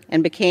Curtain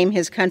and became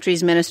his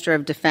country's Minister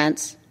of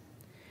Defense,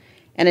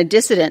 and a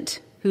dissident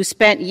who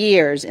spent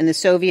years in the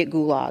Soviet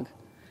Gulag,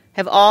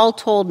 have all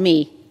told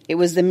me it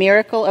was the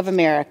miracle of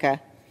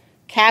America,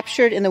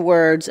 captured in the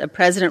words of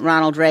President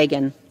Ronald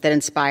Reagan, that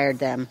inspired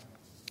them.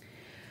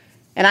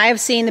 And I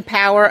have seen the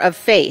power of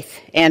faith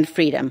and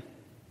freedom.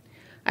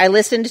 I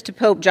listened to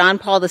Pope John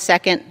Paul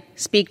II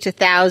speak to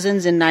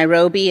thousands in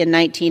Nairobi in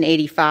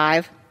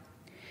 1985,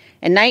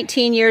 and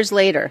 19 years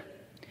later,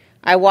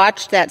 I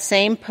watched that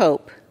same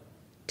Pope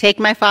take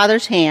my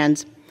father's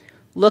hands,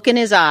 look in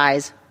his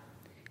eyes,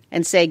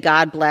 and say,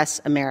 "God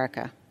bless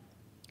America."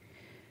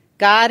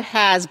 God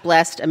has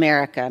blessed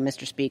America,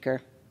 Mr.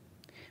 Speaker,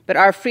 but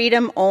our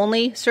freedom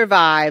only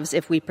survives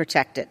if we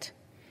protect it,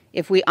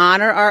 if we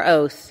honor our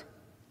oath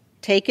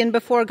taken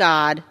before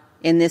God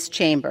in this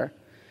chamber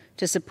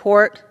to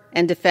support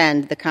and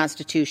defend the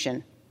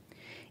Constitution,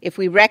 if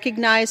we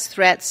recognize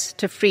threats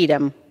to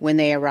freedom when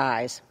they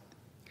arise.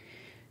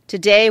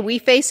 Today, we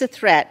face a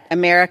threat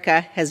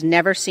America has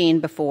never seen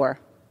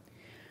before.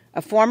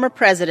 A former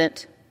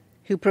president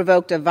who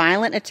provoked a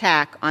violent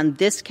attack on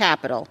this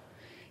Capitol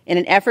in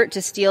an effort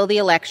to steal the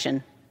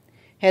election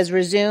has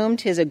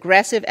resumed his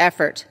aggressive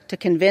effort to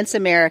convince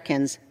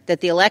Americans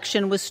that the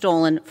election was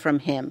stolen from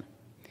him.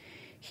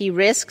 He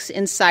risks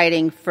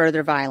inciting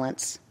further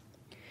violence.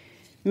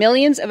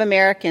 Millions of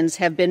Americans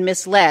have been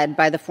misled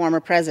by the former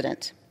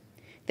president.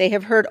 They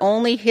have heard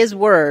only his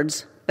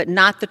words, but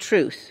not the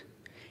truth,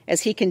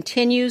 as he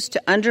continues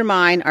to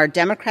undermine our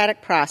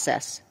democratic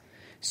process,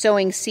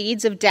 sowing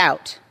seeds of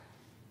doubt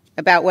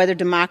about whether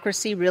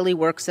democracy really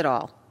works at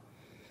all.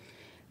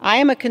 I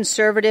am a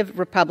conservative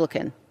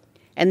Republican,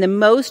 and the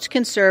most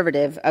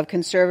conservative of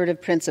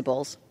conservative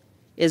principles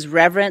is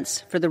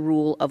reverence for the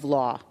rule of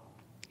law.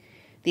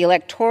 The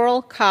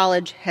Electoral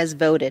College has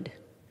voted.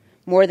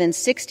 More than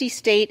 60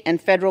 state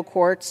and federal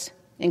courts,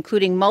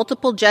 including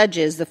multiple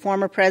judges the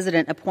former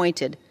president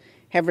appointed,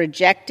 have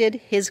rejected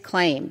his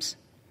claims.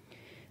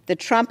 The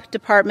Trump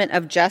Department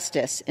of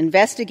Justice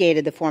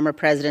investigated the former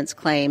president's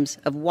claims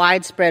of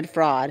widespread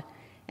fraud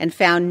and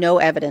found no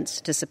evidence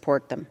to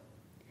support them.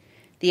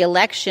 The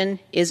election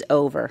is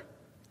over.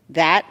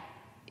 That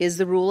is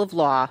the rule of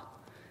law.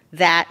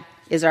 That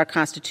is our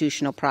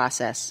constitutional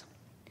process.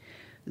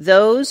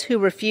 Those who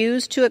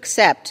refuse to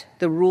accept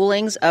the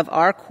rulings of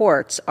our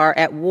courts are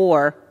at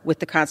war with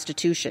the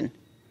Constitution.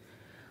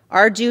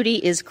 Our duty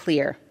is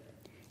clear.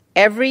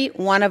 Every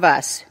one of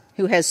us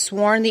who has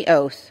sworn the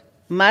oath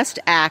must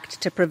act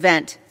to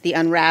prevent the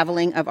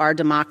unraveling of our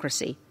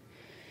democracy.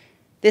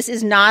 This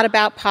is not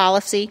about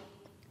policy.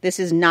 This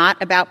is not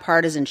about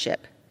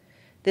partisanship.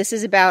 This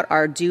is about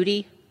our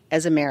duty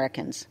as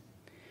Americans.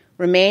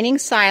 Remaining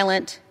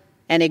silent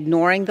and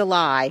ignoring the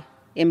lie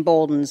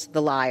emboldens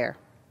the liar.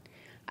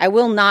 I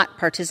will not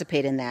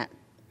participate in that.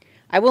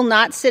 I will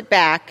not sit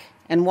back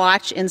and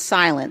watch in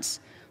silence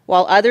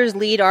while others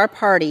lead our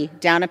party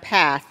down a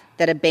path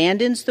that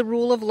abandons the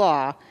rule of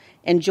law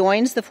and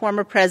joins the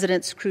former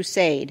president's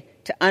crusade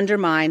to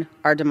undermine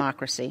our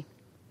democracy.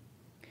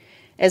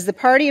 As the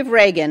party of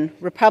Reagan,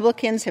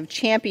 Republicans have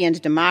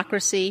championed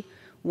democracy,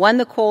 won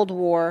the Cold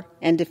War,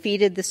 and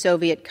defeated the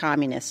Soviet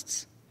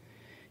communists.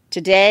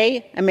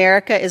 Today,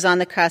 America is on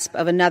the cusp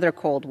of another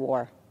Cold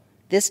War,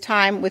 this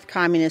time with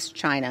communist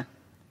China.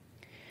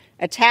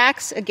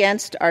 Attacks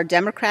against our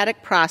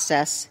democratic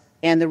process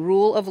and the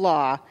rule of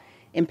law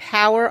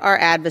empower our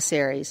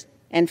adversaries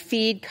and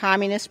feed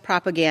communist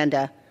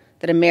propaganda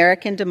that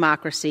American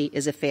democracy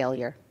is a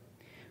failure.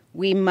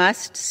 We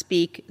must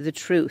speak the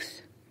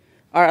truth.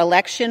 Our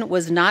election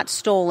was not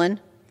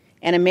stolen,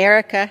 and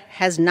America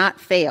has not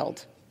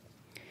failed.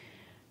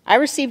 I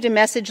received a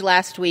message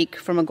last week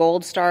from a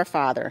Gold Star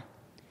father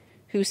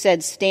who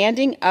said,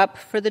 "Standing up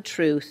for the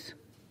truth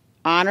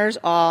honors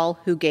all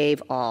who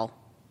gave all."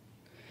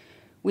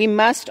 We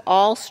must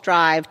all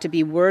strive to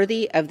be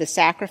worthy of the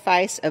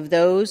sacrifice of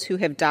those who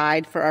have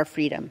died for our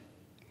freedom.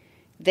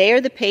 They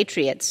are the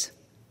patriots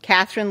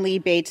Catherine Lee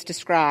Bates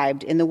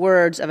described in the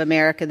words of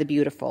America the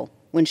Beautiful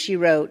when she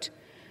wrote,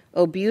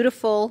 "O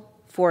beautiful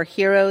for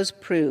heroes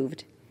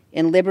proved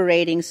in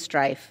liberating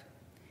strife,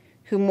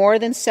 who more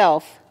than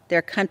self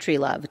their country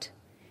loved,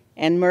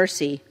 and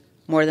mercy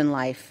more than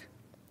life."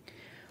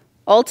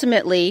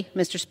 Ultimately,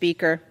 Mr.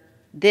 Speaker,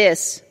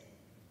 this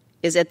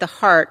is at the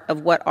heart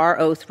of what our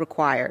oath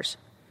requires,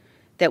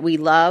 that we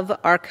love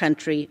our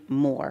country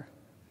more,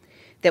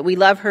 that we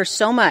love her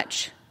so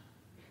much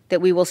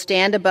that we will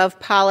stand above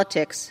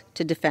politics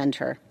to defend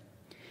her,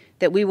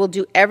 that we will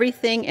do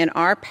everything in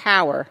our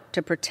power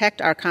to protect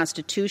our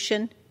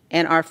Constitution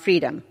and our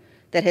freedom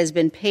that has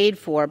been paid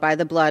for by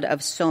the blood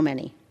of so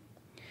many.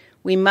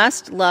 We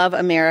must love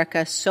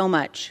America so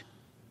much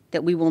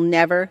that we will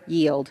never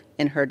yield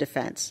in her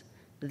defense.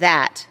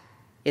 That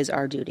is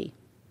our duty.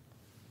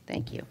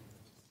 Thank you.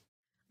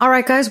 All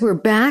right, guys, we're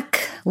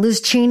back. Liz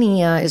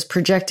Cheney is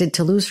projected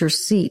to lose her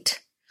seat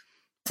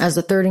as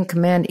the third in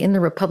command in the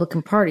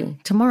Republican Party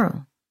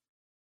tomorrow.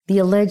 The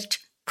alleged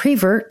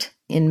prevert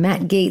in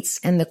Matt Gaetz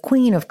and the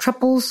queen of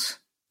thruples,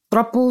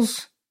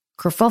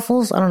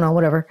 kerfuffles, I don't know,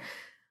 whatever.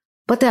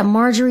 But that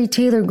Marjorie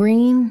Taylor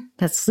Greene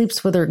that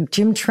sleeps with her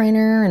gym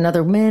trainer and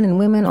other men and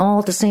women all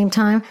at the same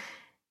time.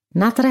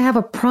 Not that I have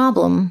a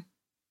problem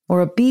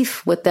or a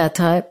beef with that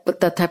type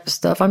of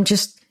stuff.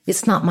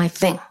 It's not my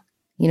thing.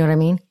 You know what I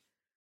mean?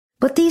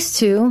 But these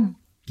two,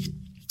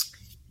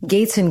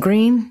 Gaetz and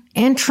Greene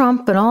and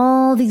Trump and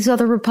all these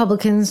other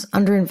Republicans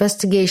under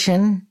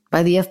investigation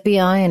by the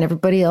FBI and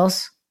everybody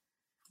else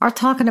are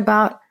talking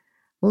about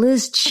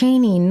Liz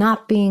Cheney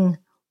not being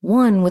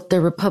one with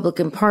the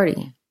Republican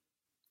Party.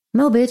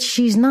 No, bitch,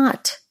 she's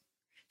not.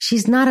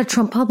 She's not a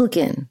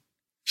Trumpublican.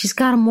 She's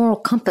got a moral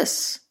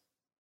compass.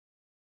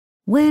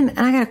 And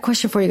I got a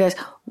question for you guys.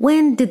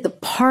 When did the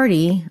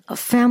party of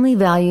family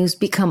values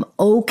become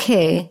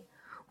okay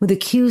with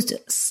accused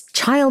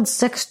child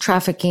sex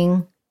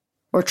trafficking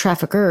or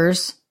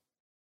traffickers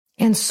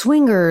and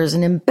swingers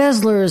and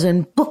embezzlers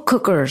and book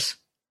cookers?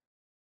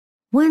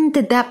 When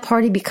did that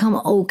party become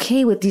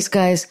okay with these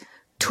guys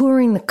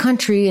touring the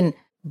country and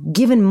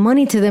giving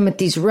money to them at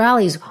these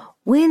rallies?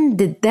 When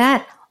did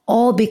that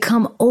all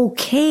become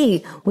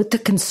okay with the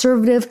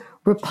conservative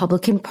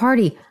Republican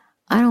Party?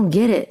 I don't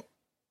get it.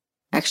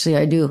 Actually,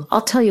 I do.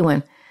 I'll tell you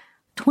when.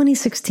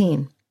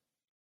 2016.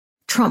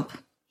 Trump.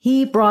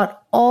 He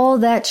brought all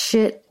that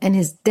shit and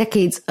his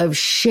decades of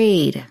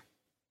shade.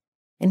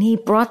 And he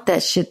brought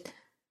that shit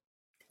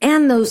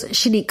and those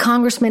shitty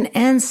congressmen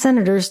and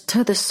senators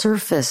to the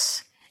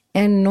surface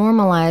and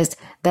normalized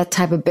that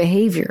type of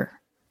behavior,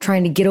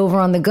 trying to get over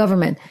on the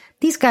government.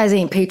 These guys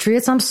ain't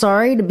patriots. I'm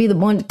sorry to be the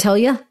one to tell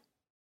you.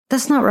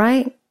 That's not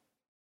right.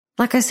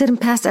 Like I said in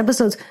past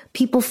episodes,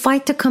 people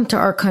fight to come to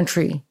our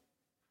country.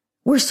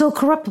 We're so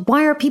corrupt.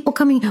 Why are people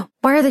coming?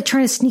 Why are they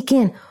trying to sneak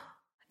in?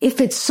 If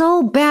it's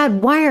so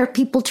bad, why are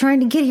people trying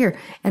to get here?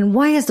 And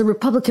why is the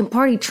Republican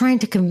Party trying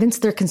to convince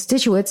their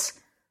constituents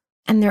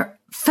and their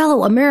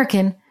fellow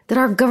American that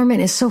our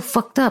government is so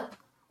fucked up?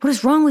 What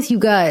is wrong with you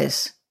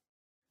guys?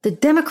 The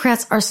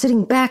Democrats are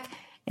sitting back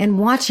and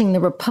watching the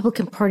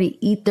Republican Party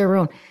eat their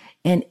own.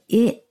 And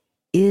it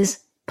is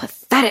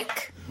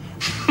pathetic.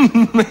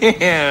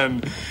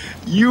 Man,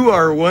 you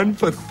are one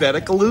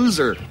pathetic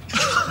loser.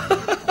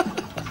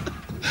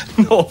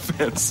 No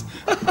offense.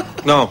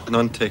 No,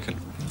 none taken.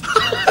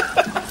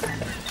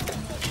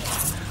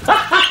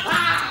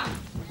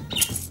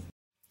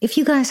 If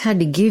you guys had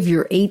to give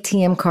your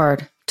ATM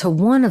card to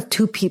one of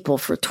two people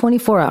for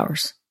 24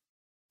 hours,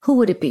 who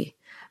would it be?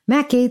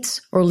 Matt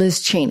Gaetz or Liz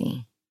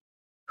Cheney?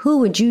 Who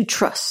would you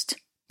trust?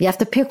 You have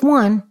to pick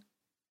one.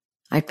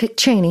 I'd pick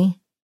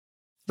Cheney.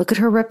 Look at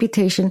her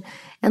reputation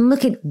and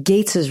look at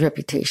Gaetz's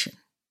reputation.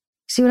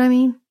 See what I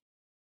mean?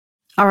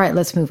 All right,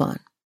 let's move on.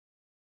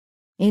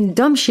 In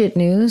dumb shit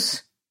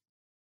news,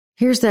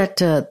 here's that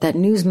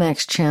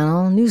Newsmax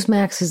channel.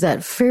 Newsmax is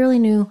that fairly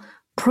new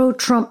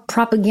pro-Trump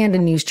propaganda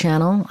news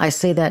channel. I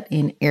say that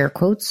in air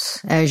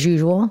quotes as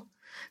usual,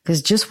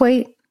 because just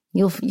wait,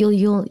 you'll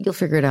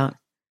figure it out.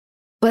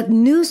 But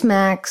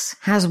Newsmax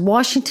has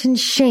Washington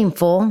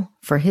shameful,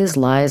 for his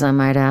lies, I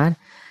might add,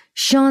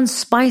 Sean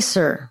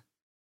Spicer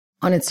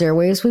on its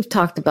airwaves. We've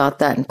talked about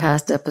that in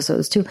past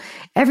episodes too.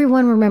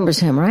 Everyone remembers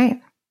him,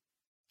 right?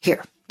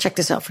 Here, check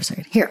this out for a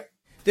second. Here.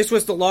 This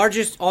was the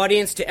largest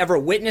audience to ever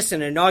witness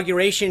an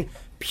inauguration,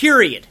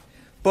 period,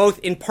 both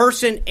in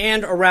person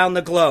and around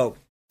the globe.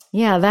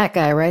 Yeah, that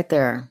guy right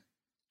there.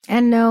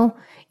 And no,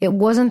 it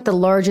wasn't the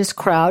largest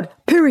crowd,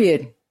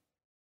 period.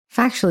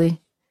 Factually,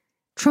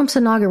 Trump's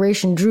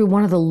inauguration drew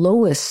one of the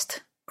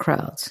lowest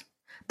crowds.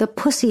 The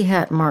Pussy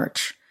Hat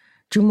March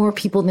drew more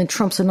people than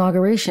Trump's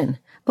inauguration.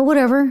 But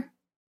whatever.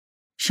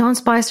 Sean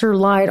Spicer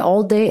lied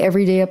all day,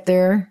 every day up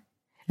there.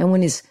 And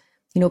when his,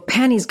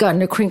 panties got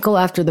in a crinkle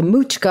after the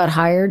mooch got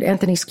hired,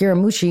 Anthony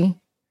Scaramucci,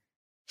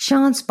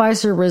 Sean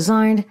Spicer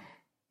resigned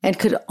and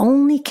could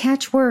only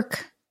catch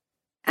work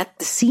at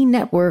the C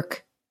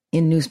Network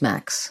in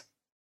Newsmax.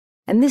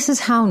 And this is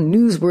how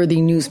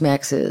newsworthy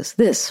Newsmax is.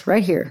 This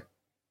right here.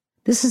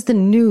 This is the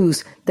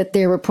news that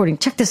they're reporting.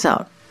 Check this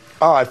out.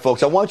 All right,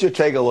 folks, I want you to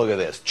take a look at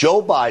this.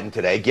 Joe Biden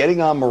today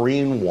getting on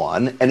Marine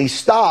One, and he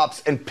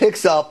stops and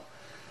picks up,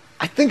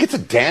 I think it's a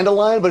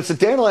dandelion, but it's a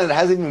dandelion that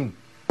hasn't even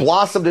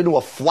blossomed into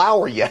a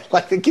flower yet.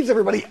 Like, it gives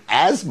everybody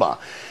asthma.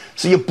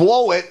 So you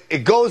blow it, it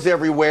goes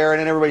everywhere, and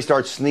then everybody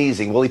starts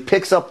sneezing. Well, he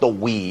picks up the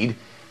weed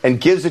and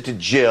gives it to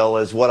Jill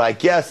as what I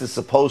guess is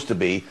supposed to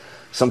be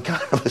some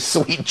kind of a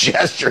sweet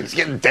gesture. He's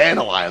getting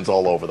dandelions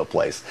all over the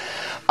place.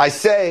 I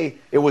say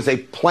it was a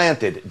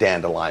planted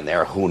dandelion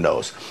there. Who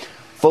knows?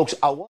 Folks,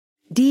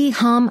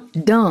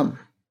 D-hum-dum.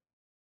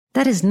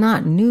 That is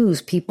not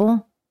news,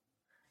 people.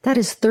 That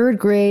is third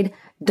grade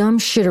dumb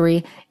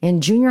shittery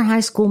and junior high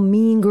school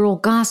mean girl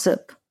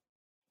gossip.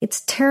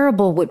 It's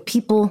terrible what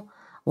people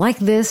like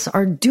this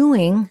are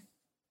doing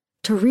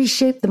to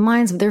reshape the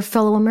minds of their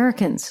fellow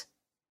Americans.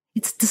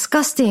 It's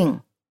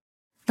disgusting.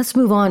 Let's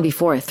move on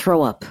before I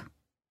throw up.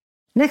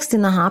 Next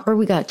in the hopper,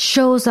 we got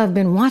shows I've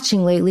been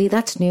watching lately.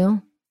 That's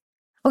new.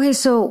 Okay,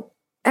 so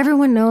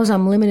everyone knows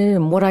I'm limited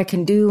in what I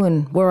can do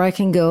and where I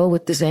can go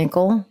with this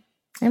ankle.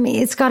 I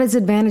mean, it's got its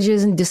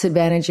advantages and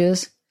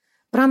disadvantages,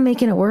 but I'm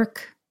making it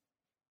work.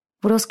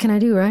 What else can I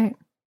do, right?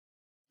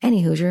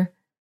 Any Hoosier.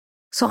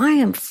 So I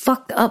am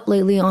fucked up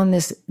lately on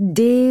this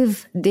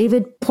David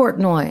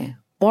Portnoy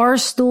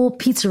Barstool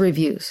Pizza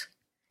Reviews.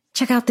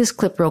 Check out this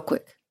clip real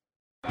quick.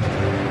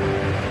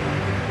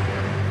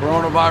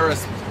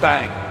 Coronavirus,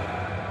 bang.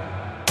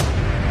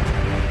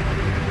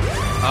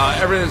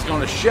 Everything's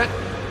going to shit.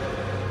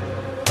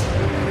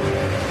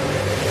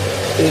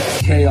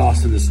 It's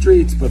chaos in the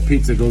streets, but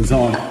pizza goes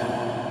on.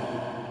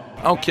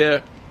 I don't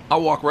care.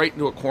 I'll walk right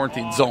into a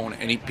quarantine zone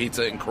and eat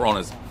pizza in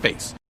Corona's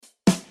face.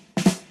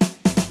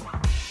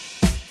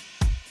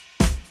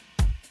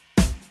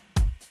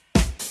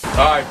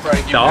 All right,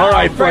 Frankie. All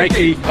right,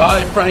 Frankie. All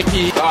right,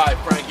 Frankie. All right,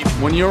 Frankie.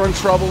 When you're in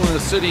trouble in the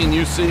city and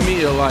you see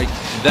me, you're like,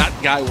 that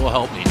guy will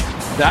help me.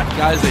 That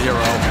guy's a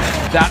hero.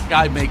 That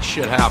guy makes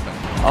shit happen.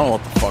 I don't know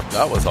what the fuck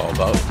that was all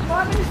about.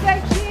 Want me to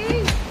say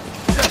cheese?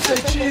 Yeah, say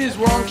cheese.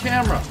 We're on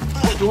camera.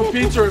 We're doing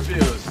pizza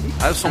reviews.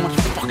 I have so much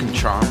fucking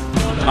charm.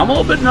 I'm a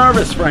little bit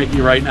nervous, Frankie,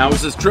 right now.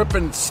 This is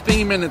dripping,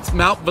 steaming. It's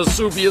Mount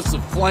Vesuvius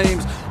of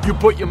flames. You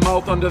put your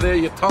mouth under there,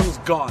 your tongue's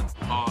gone.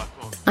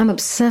 I'm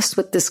obsessed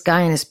with this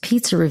guy and his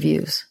pizza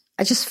reviews.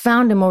 I just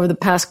found him over the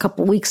past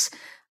couple weeks,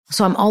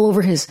 so I'm all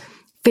over his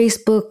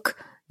Facebook,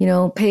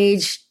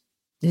 page,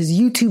 his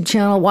YouTube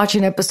channel,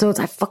 watching episodes.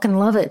 I fucking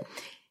love it.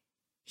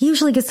 He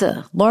usually gets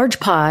a large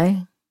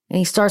pie, and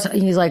he's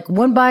like,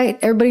 one bite,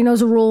 everybody knows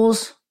the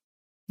rules.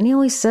 And he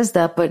always says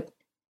that, but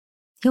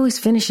he always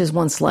finishes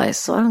one slice,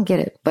 so I don't get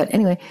it. But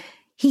anyway,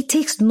 he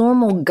takes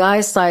normal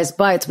guy-sized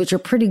bites, which are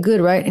pretty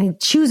good, right? And he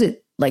chews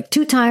it like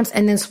 2 times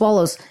and then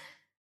swallows.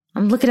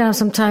 I'm looking at him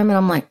sometime, and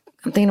I'm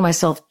thinking to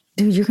myself,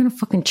 dude, you're going to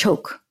fucking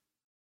choke.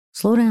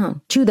 Slow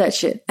down. Chew that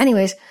shit.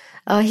 Anyways,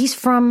 he's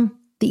from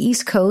the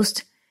East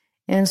Coast.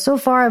 And so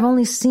far, I've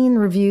only seen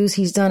reviews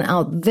he's done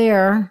out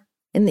there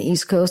in the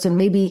East Coast. And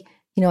maybe,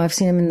 I've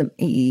seen him in the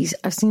East.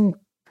 I've seen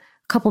a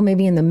couple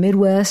maybe in the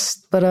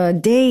Midwest.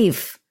 But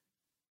Dave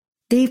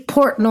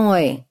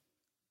Portnoy,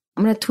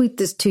 I'm going to tweet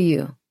this to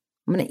you.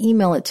 I'm going to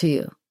email it to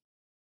you.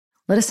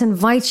 Let us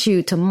invite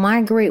you to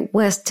migrate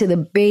west to the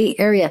Bay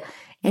Area.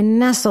 And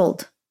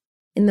nestled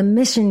in the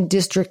Mission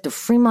District of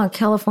Fremont,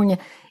 California,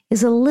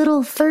 is a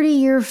little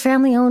 30-year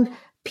family-owned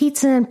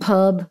pizza and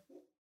pub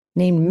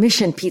named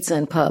Mission Pizza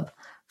and Pub,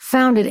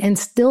 founded and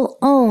still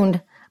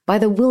owned by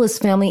the Willis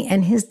family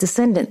and his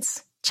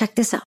descendants. Check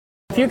this out.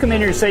 If you come in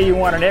here and say you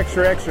want an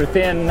extra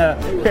thin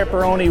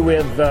pepperoni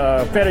with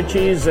feta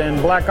cheese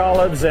and black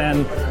olives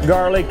and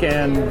garlic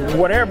and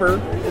whatever,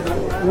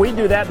 we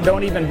do that and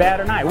don't even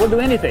bat an eye. We'll do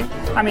anything.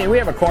 I mean, we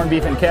have a corned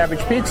beef and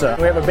cabbage pizza.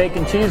 We have a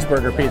bacon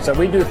cheeseburger pizza.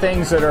 We do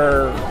things that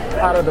are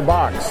out of the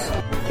box.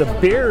 The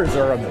beers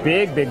are a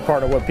big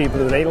part of what people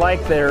do. They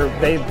like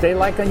they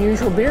like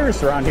unusual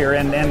beers around here,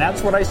 and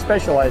that's what I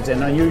specialize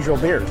in, unusual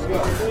beers.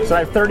 So I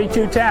have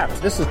 32 taps.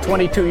 This is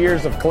 22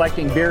 years of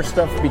collecting beer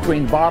stuff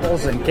between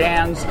bottles and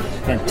cans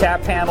and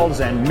tap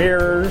handles and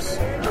mirrors,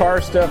 car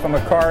stuff. I'm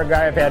a car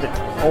guy. I've had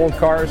old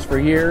cars for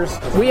years.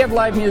 We have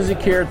live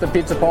music here at the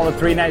Pizza Parlor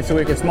 3 nights a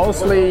week. It's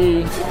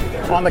mostly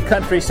on the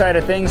country side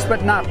of things,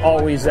 but not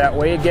always that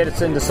way. It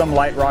gets into some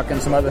light rock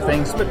and some other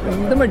things, but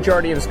the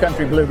majority of it's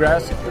country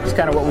bluegrass. It's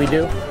kind of what we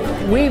do.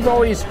 We've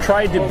always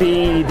tried to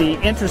be the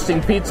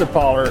interesting pizza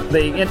parlor,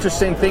 the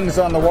interesting things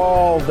on the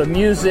wall, the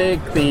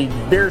music, the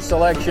beer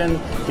selection,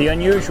 the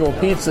unusual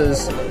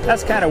pizzas.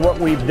 That's kind of what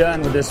we've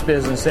done with this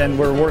business, and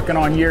we're working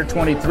on year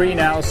 23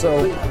 now,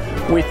 so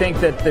we think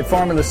that the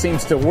formula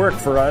seems to work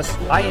for us.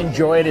 I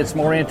enjoy it. It's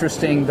more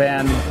interesting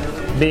than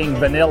being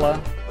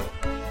vanilla.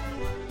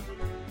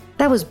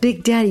 That was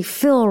Big Daddy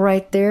Phil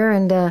right there,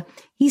 and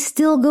he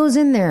still goes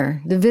in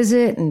there to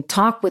visit and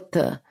talk with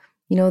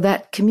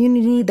that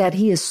community that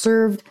he has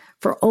served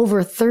for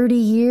over 30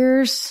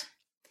 years.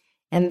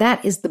 And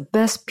that is the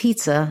best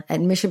pizza at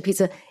Mission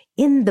Pizza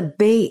in the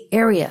Bay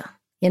Area,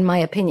 in my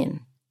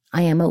opinion.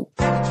 IMO.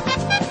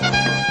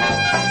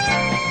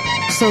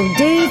 So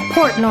Dave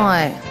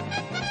Portnoy,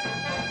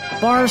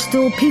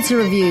 Barstool Pizza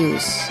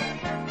Reviews.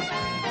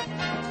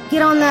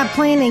 Get on that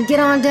plane and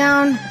get on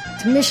down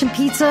to Mission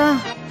Pizza.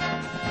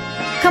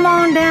 Come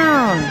on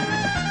down.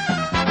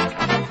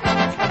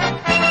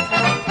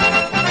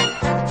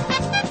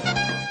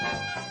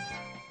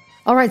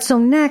 All right, so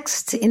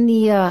next in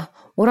the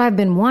what I've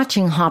been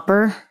watching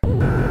hopper.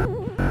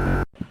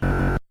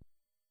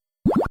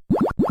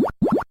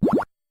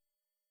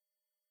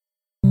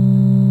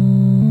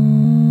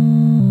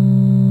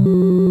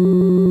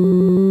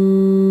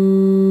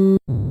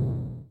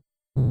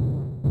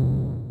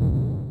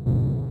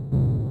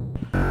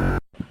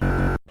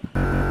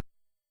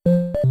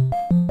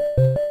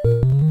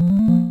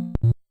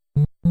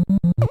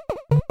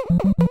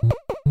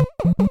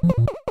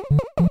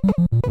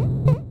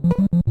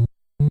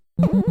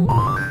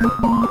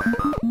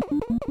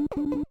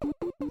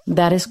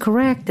 That is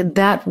correct.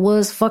 That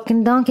was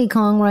fucking Donkey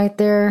Kong right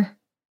there.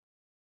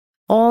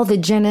 All the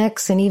Gen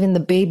X and even the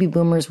baby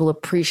boomers will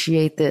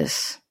appreciate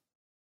this.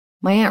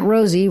 My Aunt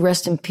Rosie,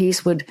 rest in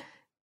peace, would,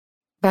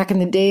 back in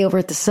the day over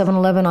at the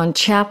 7-Eleven on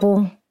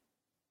Chapel,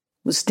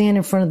 would stand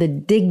in front of the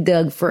Dig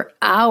Dug for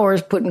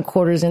hours putting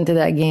quarters into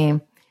that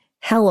game.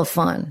 Hella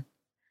fun.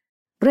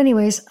 But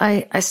anyways,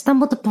 I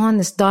stumbled upon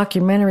this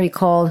documentary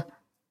called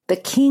The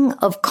King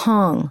of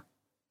Kong,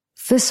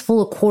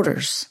 Fistful of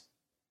Quarters.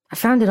 I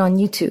found it on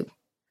YouTube.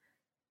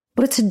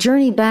 But it's a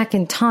journey back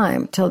in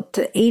time to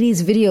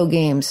 80s video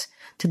games,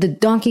 to the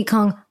Donkey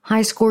Kong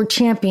high score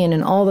champion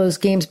and all those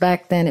games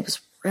back then. It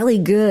was really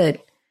good.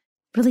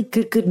 Really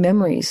good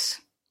memories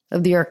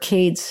of the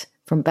arcades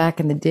from back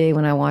in the day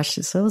when I watched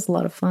it. So it was a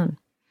lot of fun.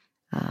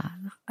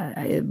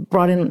 I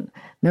brought in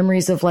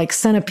memories of like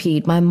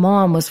Centipede. My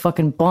mom was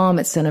fucking bomb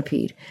at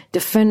Centipede.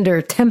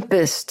 Defender,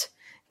 Tempest.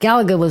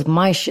 Galaga was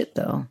my shit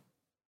though.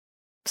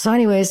 So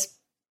anyways,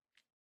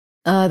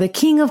 The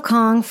King of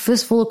Kong,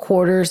 Fistful of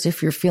Quarters.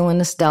 If you're feeling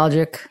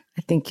nostalgic,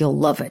 I think you'll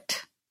love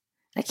it.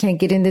 I can't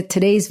get into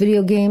today's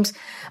video games.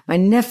 My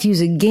nephew's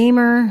a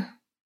gamer.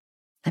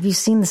 Have you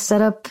seen the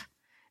setup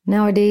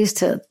nowadays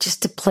to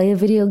play a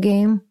video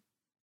game?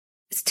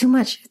 It's too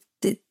much.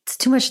 It's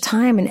too much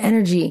time and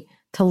energy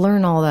to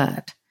learn all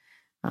that.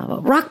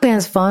 Rock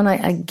Band's fun.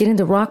 I get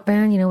into Rock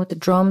Band, with the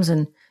drums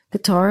and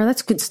guitar.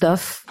 That's good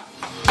stuff.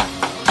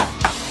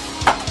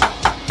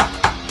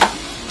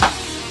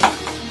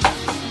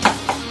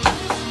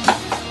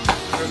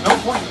 There's no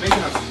point in making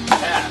us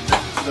mad.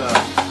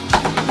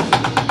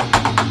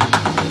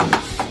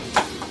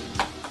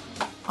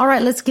 All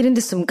right, let's get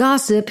into some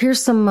gossip.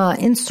 Here's some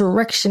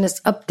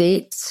insurrectionist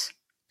updates,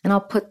 and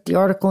I'll put the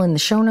article in the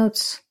show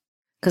notes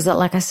because,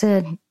 like I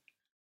said,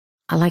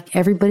 I like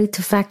everybody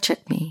to fact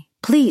check me.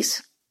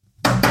 Please.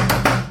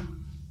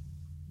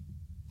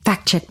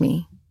 Fact check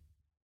me.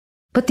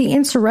 But the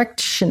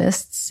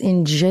insurrectionists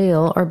in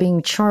jail are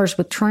being charged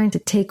with trying to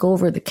take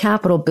over the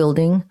Capitol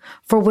building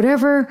for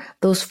whatever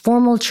those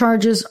formal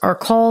charges are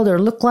called or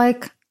look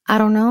like. I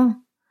don't know.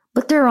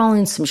 But they're all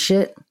in some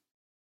shit.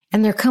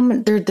 And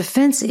their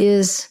defense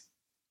is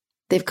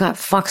they've got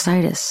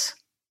foxitis.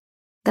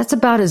 That's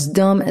about as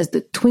dumb as the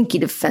Twinkie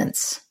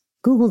defense.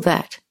 Google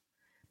that.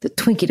 The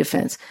Twinkie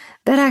defense.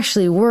 That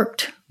actually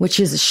worked, which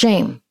is a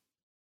shame.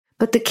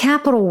 But the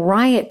Capitol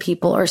riot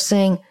people are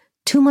saying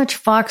too much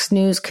Fox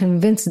News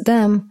convinced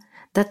them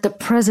that the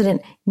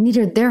president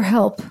needed their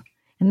help,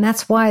 and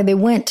that's why they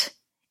went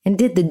and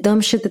did the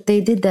dumb shit that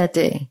they did that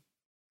day.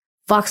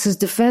 Fox's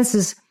defense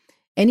is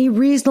Any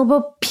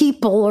reasonable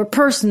people or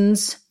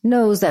persons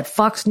knows that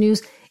Fox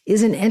News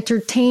is an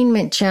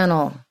entertainment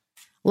channel,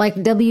 like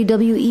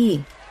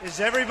WWE.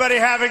 Is everybody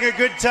having a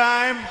good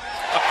time?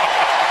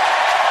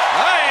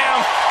 I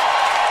am.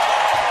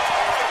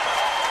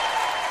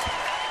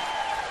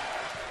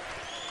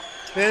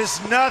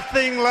 There's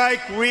nothing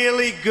like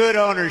really good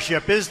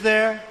ownership, is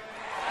there?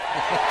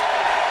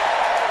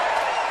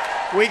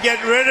 We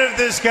get rid of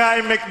this guy,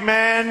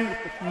 McMahon,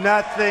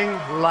 nothing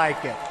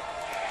like it.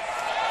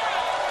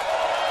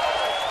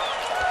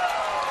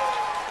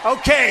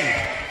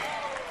 Okay.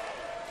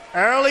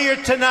 Earlier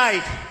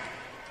tonight,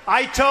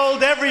 I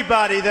told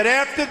everybody that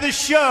after the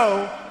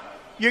show,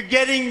 you're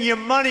getting your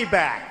money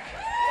back.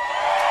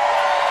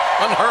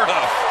 Unheard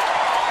of.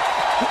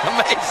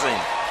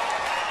 Amazing.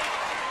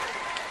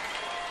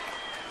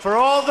 For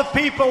all the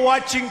people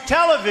watching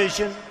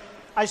television,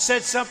 I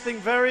said something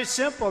very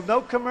simple.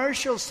 No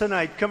commercials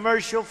tonight.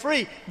 Commercial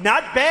free.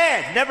 Not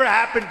bad. Never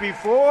happened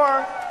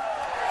before.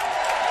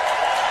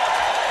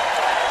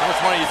 How much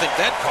money do you think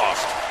that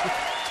cost?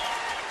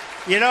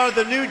 You know,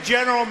 the new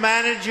general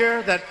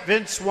manager that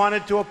Vince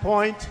wanted to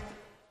appoint?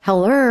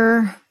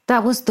 Hello.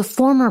 That was the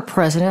former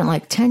president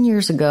like 10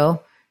 years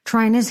ago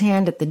trying his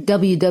hand at the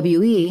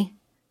WWE,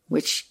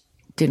 which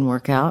didn't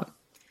work out.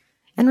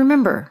 And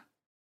remember,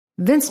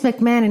 Vince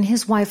McMahon and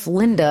his wife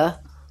Linda,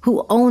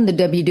 who owned the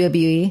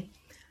WWE,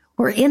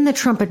 were in the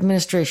Trump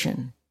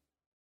administration.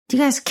 Do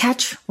you guys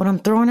catch what I'm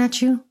throwing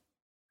at you?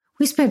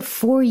 We spent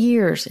 4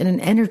 years in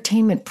an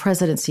entertainment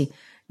presidency,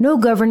 no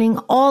governing,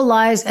 all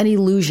lies and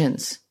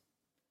illusions.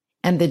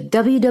 And the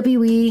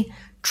WWE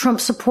Trump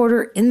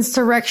supporter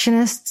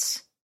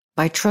insurrectionists,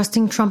 by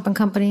trusting Trump and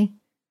company,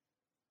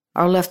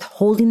 are left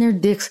holding their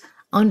dicks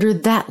under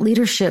that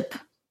leadership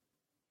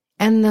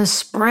and the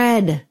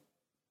spread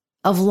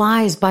of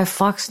lies by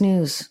Fox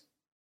News.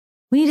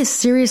 We need to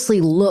seriously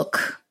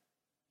look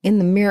in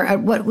the mirror at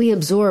what we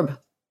absorb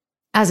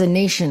as a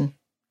nation,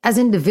 as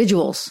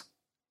individuals.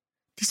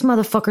 These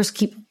motherfuckers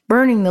keep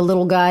burning the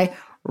little guy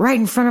right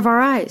in front of our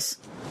eyes.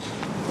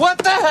 What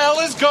the hell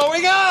is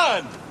going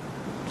on?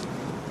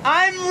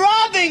 I'm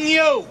robbing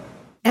you!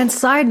 And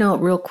side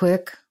note real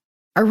quick,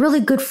 a really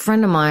good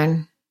friend of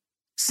mine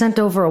sent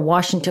over a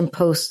Washington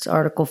Post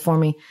article for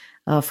me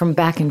from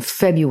back in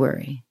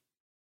February.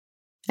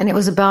 And it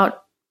was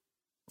about,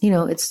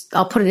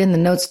 I'll put it in the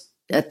notes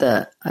at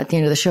the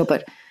end of the show,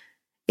 but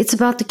it's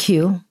about the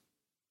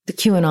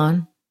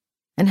QAnon,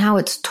 and how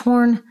it's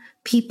torn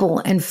people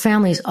and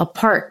families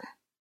apart.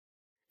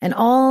 And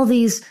all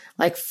these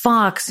like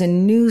Fox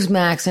and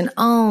Newsmax and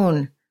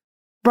OWN,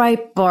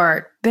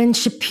 Breitbart, Ben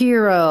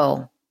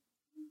Shapiro,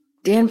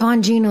 Dan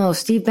Bongino,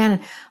 Steve Bannon,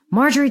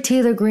 Marjorie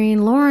Taylor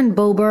Greene, Lauren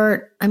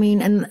Boebert.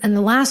 And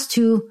the last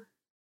two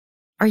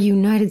are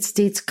United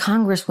States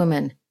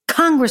Congresswomen,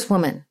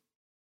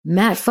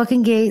 Matt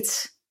fucking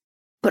Gaetz.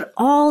 But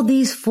all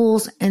these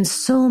fools and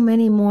so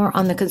many more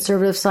on the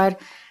conservative side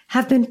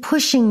have been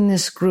pushing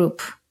this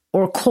group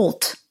or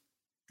cult.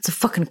 It's a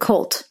fucking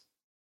cult.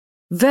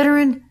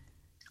 Veteran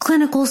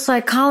clinical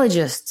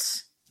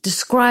psychologists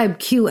describe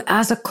Q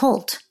as a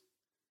cult,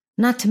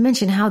 not to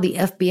mention how the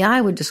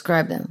FBI would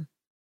describe them.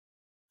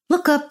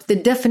 Look up the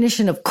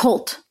definition of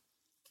cult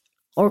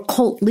or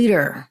cult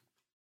leader.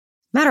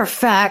 Matter of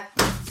fact,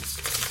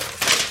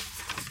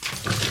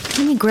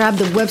 let me grab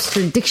the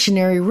Webster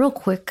Dictionary real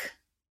quick.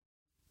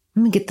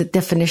 Let me get the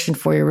definition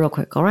for you real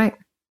quick, all right?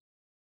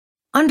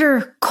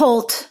 Under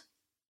cult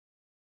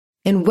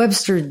in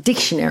Webster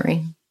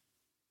Dictionary,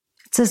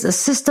 it says a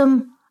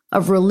system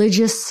of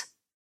religious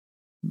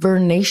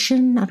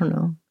veneration,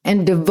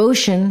 and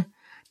devotion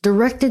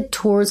directed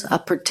towards a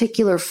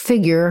particular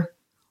figure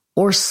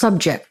or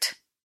subject.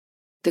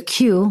 The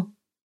Q,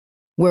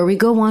 where we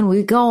go one,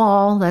 we go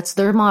all. That's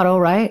their motto,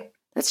 right?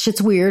 That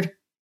shit's weird.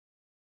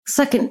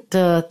 Second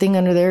thing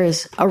under there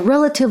is a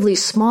relatively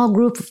small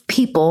group of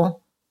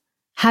people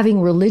having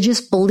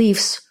religious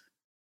beliefs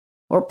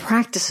or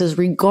practices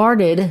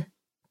regarded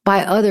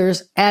by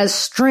others as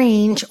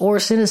strange or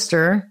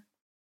sinister.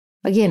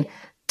 Again,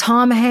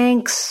 Tom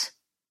Hanks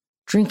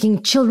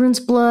drinking children's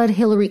blood,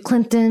 Hillary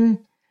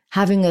Clinton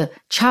having a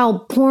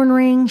child porn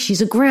ring,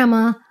 she's a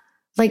grandma.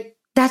 Like,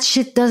 that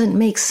shit doesn't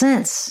make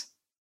sense.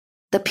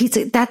 The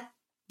pizza, that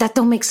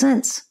don't make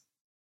sense.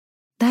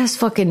 That is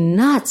fucking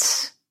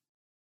nuts.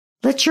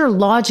 Let your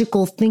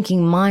logical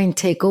thinking mind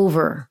take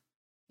over.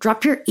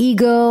 Drop your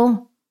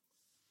ego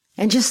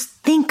and just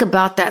think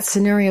about that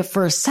scenario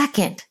for a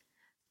second.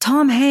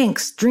 Tom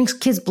Hanks drinks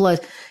kids' blood.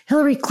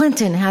 Hillary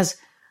Clinton has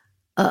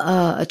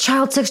a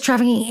child sex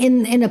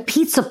trafficking in a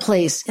pizza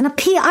place.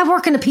 I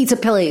work in a pizza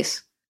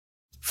place.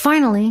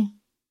 Finally,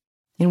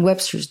 in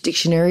Webster's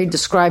Dictionary,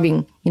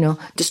 describing,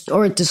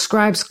 it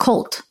describes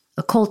cult.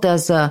 A cult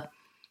as a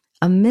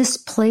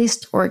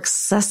misplaced or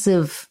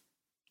excessive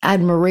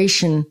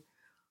admiration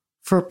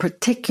for a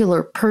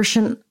particular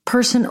person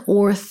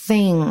or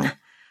thing.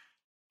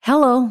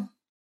 Hello.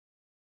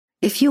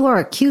 If you are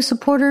a Q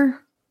supporter,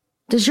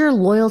 does your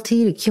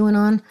loyalty to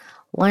QAnon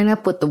line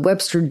up with the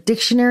Webster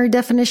Dictionary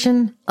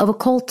definition of a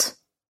cult?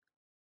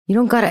 You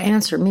don't got to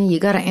answer me.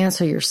 You got to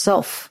answer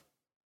yourself.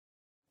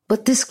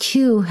 But this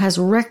Q has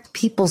wrecked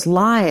people's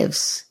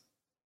lives.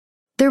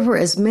 There were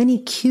as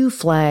many Q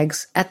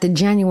flags at the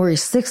January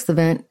 6th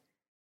event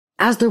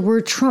as there were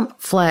Trump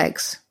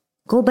flags.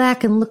 Go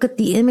back and look at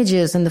the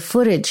images and the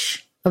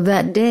footage of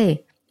that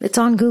day. It's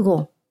on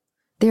Google.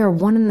 They are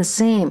one and the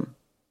same.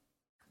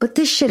 But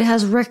this shit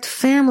has wrecked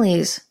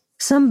families,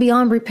 some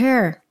beyond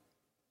repair.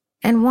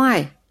 And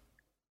why?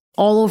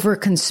 All over a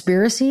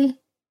conspiracy?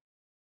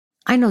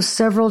 I know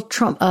several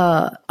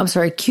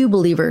Q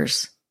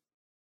believers.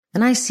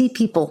 And I see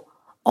people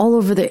all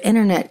over the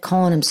internet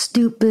calling him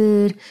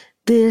stupid,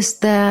 this,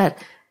 that,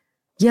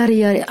 yada,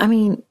 yada. I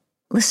mean,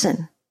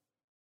 listen,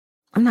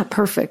 I'm not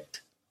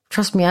perfect.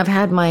 Trust me, I've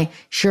had my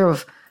share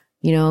of,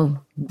 dumb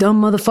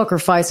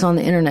motherfucker fights on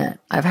the internet.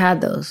 I've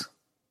had those.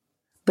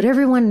 But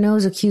everyone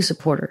knows a Q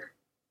supporter.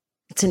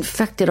 It's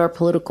infected our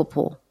political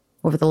pool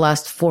over the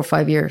last 4 or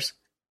 5 years.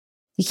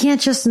 You can't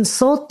just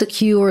insult the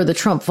Q or the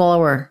Trump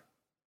follower.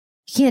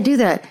 You can't do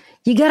that.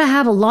 You got to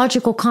have a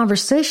logical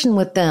conversation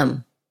with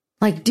them.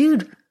 Like,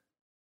 dude,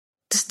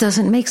 this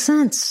doesn't make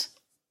sense.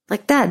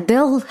 Like that.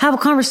 They'll have a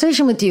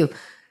conversation with you.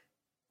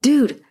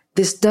 Dude,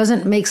 this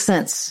doesn't make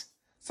sense.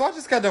 So I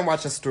just got done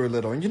watching Stuart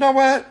Little, and you know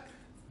what?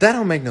 That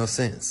don't make no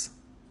sense.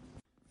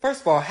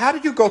 First of all, how do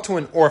you go to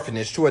an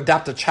orphanage to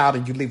adopt a child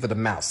and you leave with a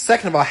mouse?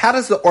 Second of all, how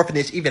does the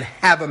orphanage even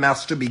have a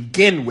mouse to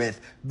begin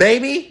with?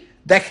 Baby,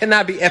 that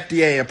cannot be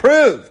FDA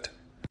approved.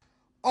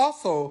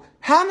 Also,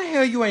 how in the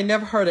hell you ain't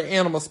never heard an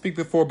animal speak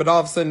before, but all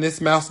of a sudden this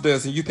mouse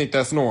does and you think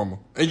that's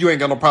normal? And you ain't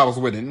got no problems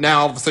with it.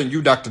 Now all of a sudden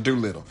you Dr.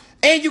 Doolittle.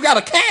 And you got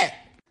a cat.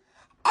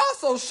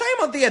 Also, shame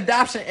on the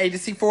adoption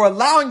agency for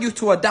allowing you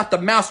to adopt a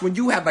mouse when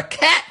you have a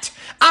cat.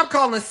 I'm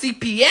calling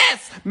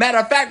CPS. Matter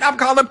of fact, I'm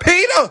calling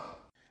Peter.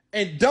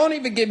 And don't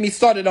even get me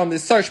started on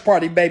this search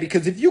party, baby,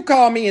 because if you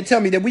call me and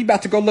tell me that we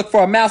about to go look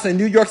for a mouse in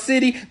New York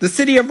City, the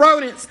city of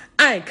rodents,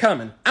 I ain't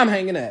coming. I'm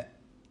hanging up.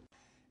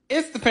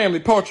 It's the family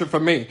portrait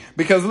for me,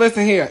 because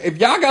listen here, if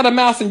y'all got a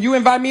mouse and you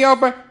invite me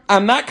over,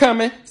 I'm not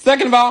coming.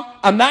 Second of all,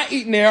 I'm not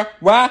eating there.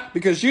 Why?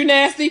 Because you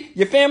nasty,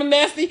 your family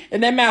nasty,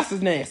 and that mouse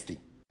is nasty.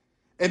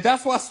 And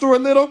that's why Stuart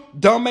Little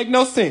don't make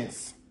no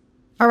sense.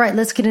 All right,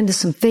 let's get into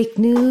some fake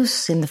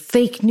news in the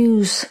fake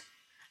news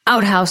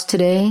outhouse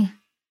today.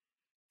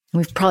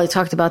 We've probably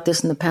talked about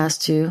this in the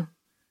past too.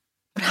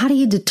 But how do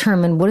you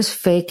determine what is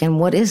fake and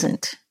what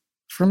isn't?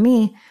 For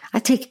me, I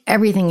take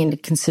everything into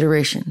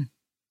consideration.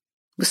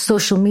 With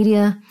social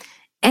media,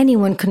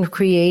 anyone can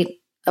create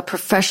a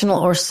professional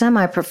or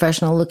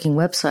semi-professional looking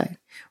website,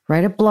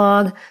 write a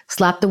blog,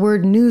 slap the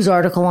word news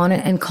article on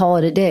it, and call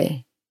it a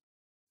day.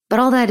 But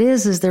all that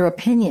is their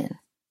opinion.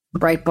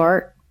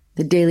 Breitbart,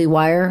 the Daily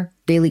Wire,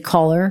 Daily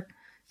Caller,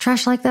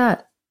 trash like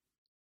that.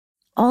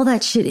 All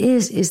that shit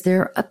is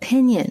their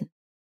opinion.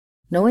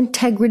 No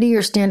integrity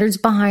or standards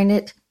behind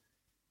it,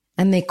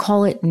 and they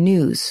call it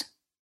news.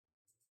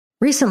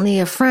 Recently,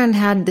 a friend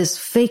had this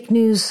fake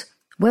news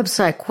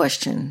website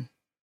question,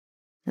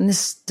 and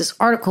this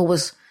article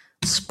was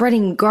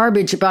spreading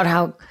garbage about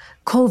how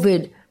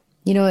COVID,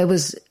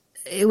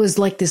 it was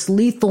like this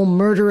lethal,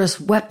 murderous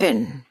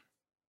weapon.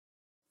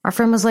 Our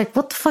friend was like,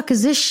 what the fuck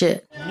is this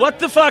shit? What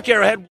the fuck,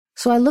 Airhead?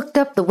 So I looked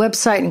up the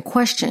website in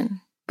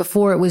question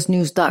before it was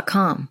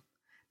news.com.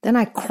 Then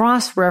I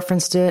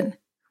cross-referenced it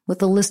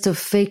with a list of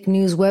fake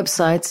news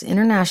websites,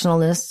 international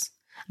lists.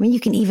 I mean, you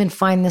can even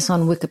find this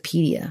on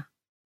Wikipedia.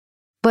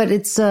 But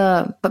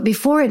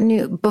before it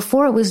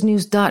was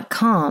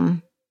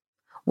news.com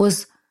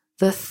was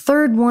the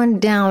third one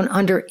down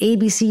under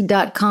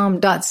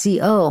abc.com.co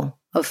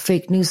of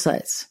fake news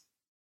sites.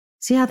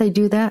 See how they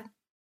do that?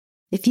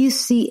 If you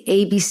see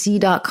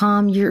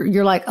abc.com,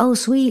 you're like, oh,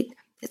 sweet.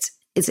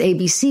 It's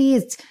ABC.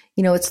 It's,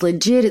 it's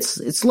legit.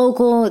 It's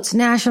local. It's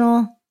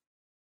national.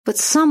 But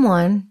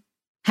someone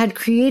had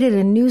created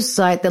a news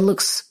site that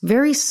looks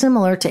very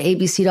similar to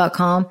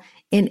abc.com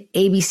in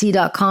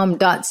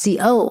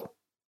abc.com.co.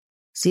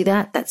 See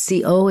that? That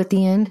CO at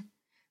the end?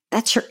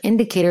 That's your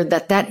indicator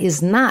that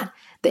is not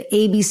the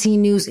ABC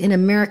News in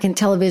American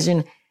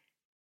television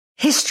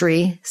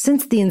history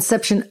since the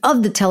inception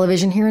of the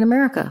television here in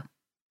America.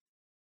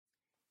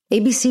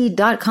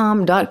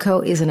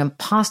 abc.com.co is an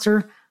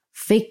imposter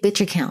fake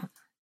bitch account.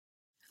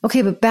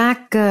 Okay, but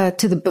back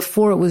to the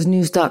before it was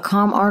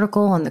news.com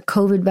article on the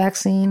COVID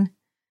vaccine.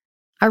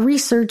 I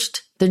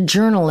researched the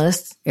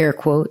journalist, air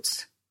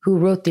quotes, who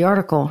wrote the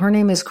article. Her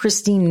name is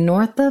Christine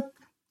Northup.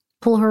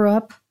 Pull her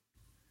up.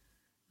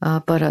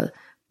 But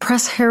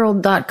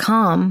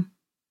PressHerald.com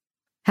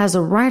has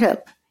a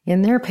write-up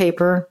in their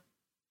paper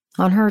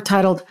on her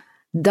titled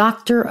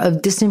Doctor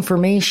of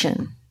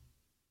Disinformation.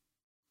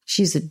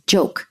 She's a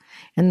joke.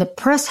 And the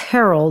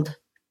Press-Herald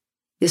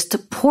is to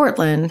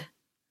Portland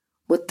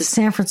what the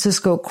San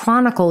Francisco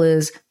Chronicle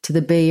is to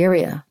the Bay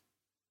Area.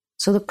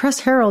 So the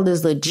Press-Herald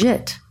is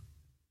legit.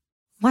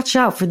 Watch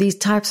out for these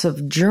types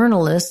of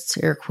journalists,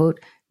 air quote,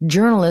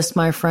 journalists,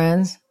 my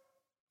friends,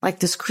 like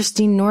this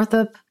Christine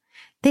Northup.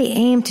 They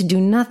aim to do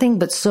nothing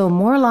but sow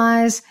more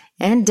lies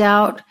and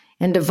doubt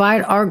and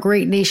divide our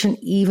great nation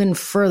even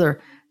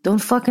further. Don't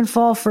fucking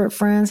fall for it,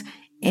 friends.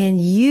 And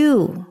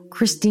you,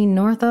 Christine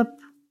Northup,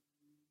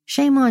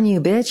 shame on you,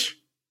 bitch.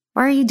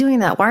 Why are you doing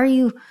that? Why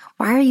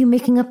are you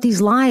making up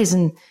these lies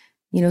and,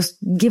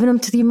 giving them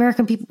to the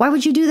American people? Why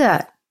would you do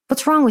that?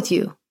 What's wrong with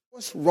you?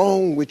 What's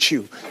wrong with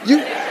you?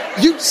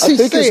 You see, I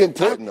think it's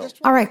important, though.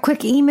 All right,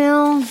 quick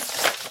email.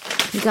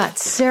 We got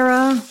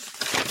Sarah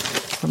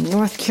from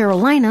North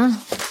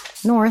Carolina,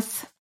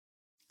 North.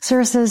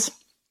 Sarah says,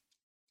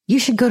 you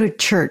should go to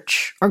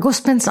church or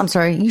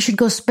you should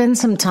go spend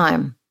some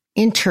time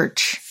in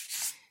church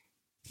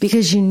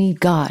because you need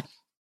God.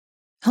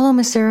 Hello,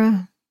 Miss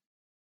Sarah.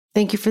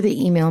 Thank you for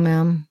the email,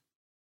 ma'am.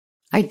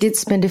 I did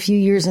spend a few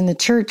years in the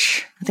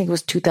church. I think it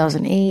was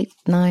 2008,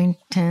 9,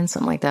 10,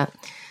 something like that.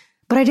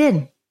 But I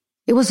did.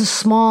 It was a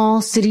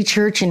small city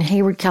church in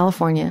Hayward,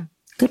 California.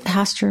 Good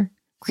pastor,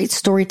 great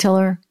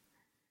storyteller.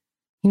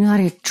 You know how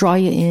to draw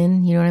you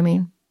in, you know what I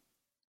mean?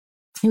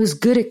 He was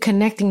good at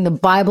connecting the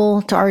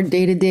Bible to our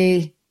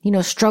day-to-day,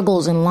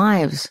 struggles and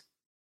lives.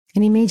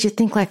 And he made you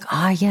think like,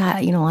 I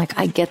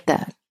get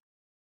that.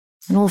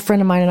 An old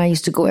friend of mine and I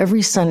used to go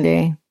every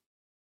Sunday.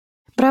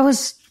 But I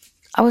was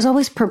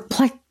always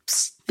perplexed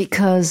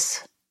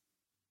because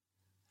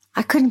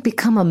I couldn't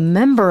become a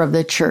member of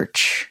the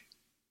church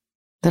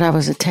that I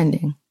was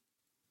attending.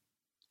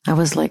 I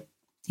was like,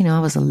 I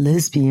was a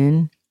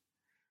lesbian.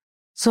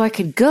 So I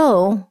could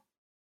go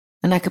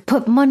and I could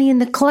put money in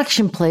the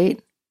collection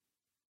plate,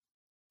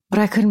 but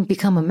I couldn't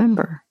become a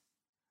member.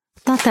 I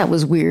thought that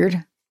was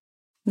weird.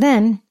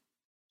 Then,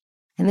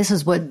 and this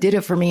is what did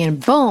it for me,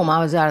 and boom, I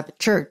was out of the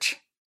church.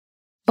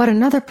 But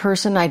another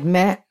person I'd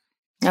met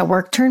at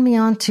work turned me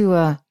on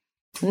to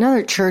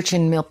another church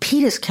in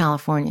Milpitas,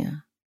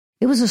 California.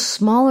 It was a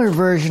smaller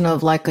version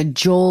of like a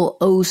Joel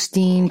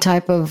Osteen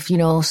type of,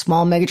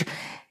 small megachurch.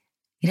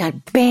 It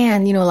had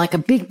band, like a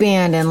big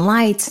band and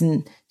lights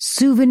and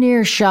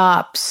souvenir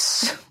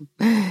shops.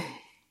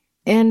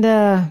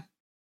 And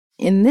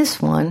in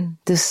this one,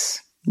 this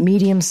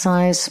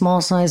medium-sized,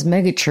 small-sized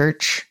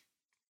megachurch,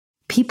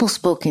 people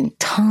spoke in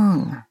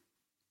tongue.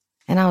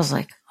 And I was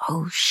like,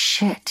 oh,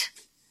 shit.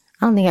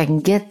 I don't think I can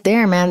get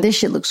there, man. This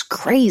shit looks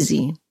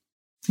crazy.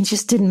 It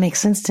just didn't make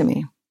sense to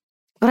me.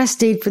 But I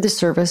stayed for the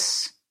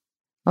service.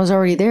 I was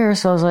already there,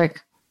 so I was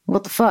like,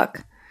 what the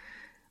fuck?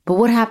 But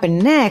what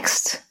happened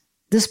next,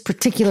 this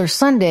particular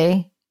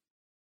Sunday,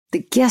 the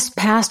guest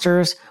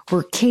pastors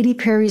were Katy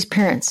Perry's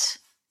parents.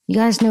 You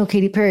guys know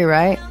Katy Perry,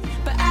 right?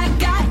 But I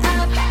got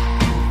up,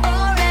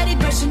 already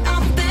brushing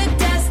off the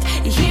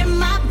dust. You hear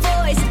my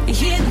voice, you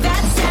hear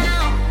that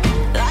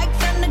sound. Like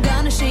thunder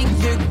gonna shake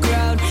the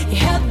ground. You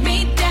held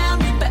me down,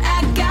 but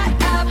I got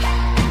up.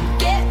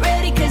 Get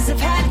ready, cause I've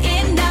had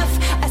enough.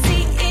 I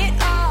see it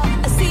all,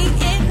 I see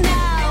it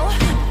now.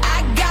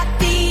 I got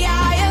the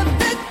eye of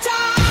the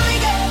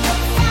tiger, the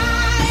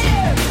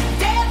fighter,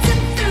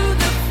 dancing through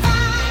the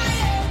fire.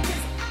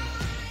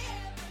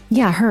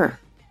 Yeah, her.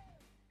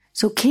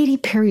 So Katy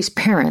Perry's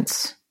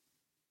parents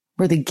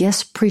were the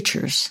guest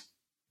preachers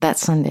that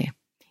Sunday.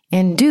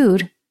 And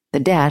dude, the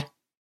dad,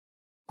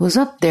 was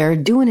up there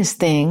doing his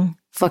thing,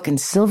 fucking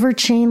silver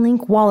chain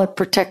link wallet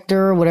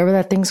protector, or whatever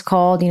that thing's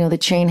called, the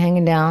chain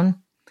hanging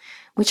down,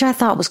 which I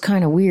thought was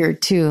kind of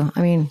weird too.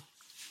 I mean,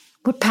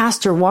 what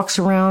pastor walks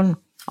around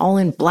all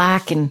in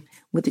black and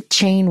with a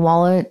chain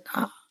wallet?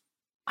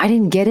 I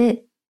didn't get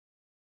it,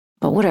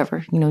 but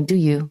whatever, do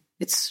you?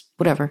 It's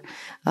whatever.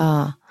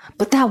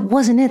 But that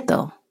wasn't it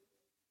though.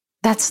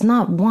 That's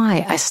not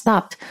why I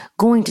stopped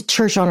going to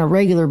church on a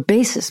regular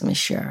basis,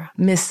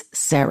 Miss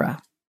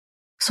Sarah.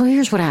 So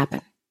here's what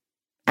happened.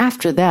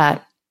 After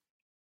that,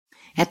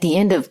 at the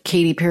end of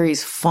Katy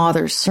Perry's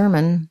father's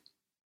sermon,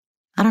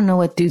 I don't know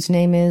what dude's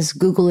name is.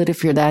 Google it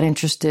if you're that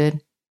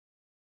interested.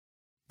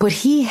 But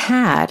he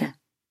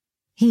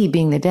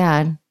being the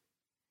dad,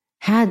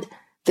 had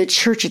the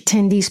church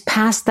attendees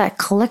pass that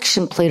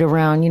collection plate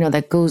around,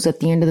 that goes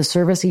at the end of the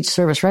service, each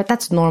service, right?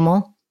 That's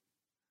normal.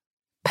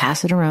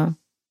 Pass it around.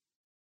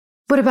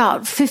 But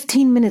about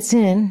 15 minutes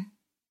in,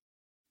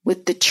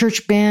 with the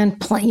church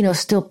band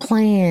still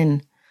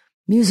playing,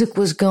 music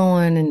was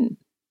going, and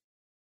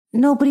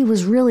nobody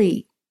was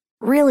really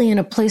in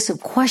a place of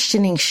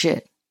questioning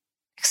shit,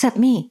 except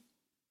me.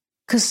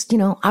 Because,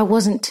 I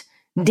wasn't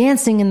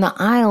dancing in the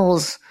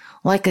aisles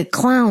like a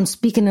clown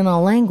speaking in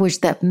a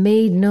language that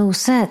made no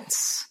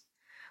sense.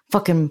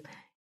 Fucking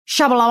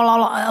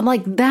shabba-la-la-la. I'm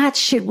like, that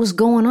shit was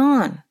going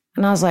on.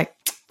 And I was like,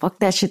 fuck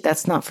that shit,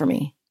 that's not for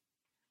me.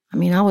 I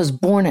mean, I was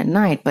born at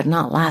night, but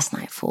not last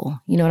night, fool.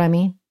 You know what I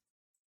mean?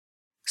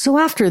 So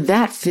after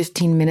that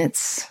 15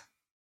 minutes,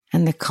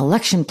 and the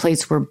collection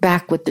plates were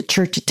back with the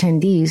church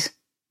attendees,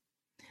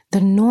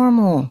 the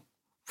normal,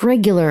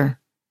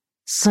 regular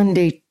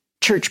Sunday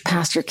church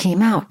pastor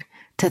came out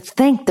to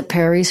thank the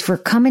Perrys for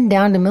coming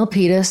down to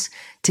Milpitas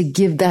to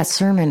give that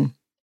sermon.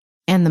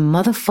 And the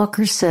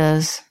motherfucker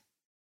says,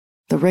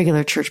 the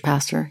regular church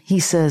pastor,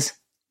 he says,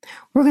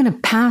 we're going to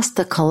pass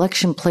the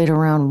collection plate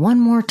around one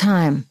more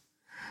time,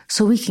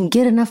 so we can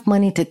get enough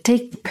money to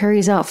take the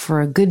Perrys out for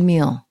a good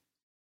meal.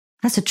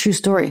 That's a true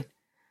story.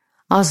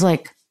 I was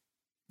like,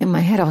 In my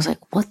head, I was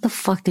like, what the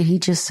fuck did he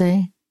just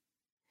say?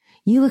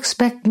 You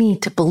expect me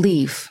to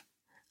believe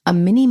a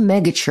mini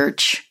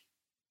megachurch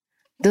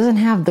doesn't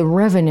have the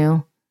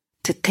revenue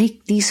to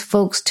take these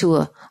folks to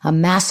a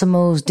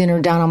Massimo's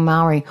dinner down on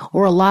Maui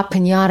or a La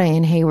Piñata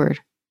in Hayward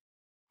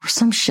or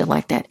some shit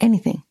like that.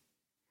 Anything.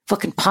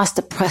 Fucking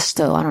pasta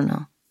presto. I don't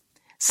know.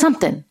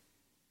 Something.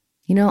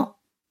 You know,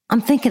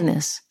 I'm thinking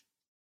this.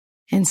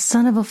 And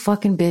son of a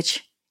fucking bitch,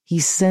 he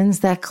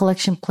sends that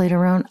collection plate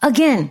around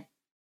again.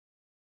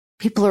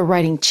 People are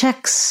writing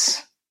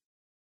checks.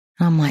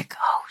 And I'm like,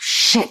 oh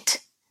shit.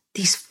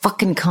 These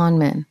fucking con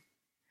men.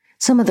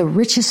 Some of the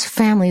richest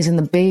families in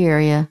the Bay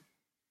Area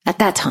at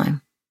that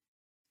time.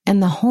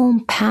 And the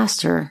home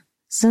pastor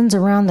sends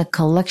around the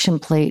collection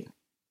plate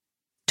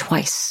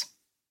twice.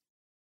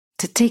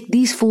 To take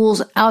these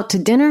fools out to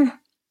dinner?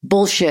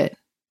 Bullshit.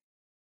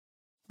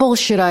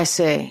 Bullshit, I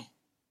say.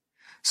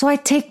 So I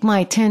take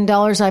my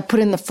 $10 I put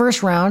in the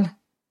first round,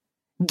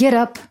 get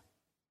up,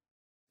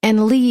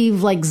 and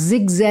leave like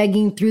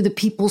zigzagging through the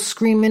people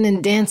screaming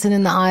and dancing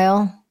in the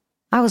aisle.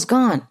 I was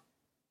gone.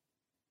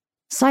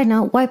 Side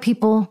note, white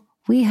people,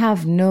 we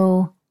have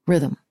no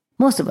rhythm.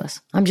 Most of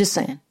us. I'm just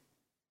saying.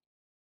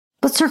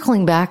 But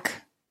circling back,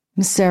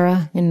 Miss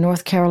Sarah in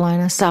North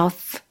Carolina,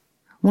 South,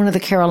 one of the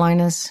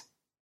Carolinas.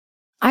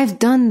 I've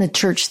done the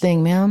church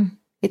thing, ma'am.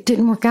 It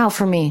didn't work out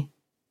for me.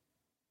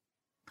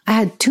 I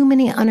had too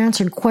many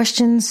unanswered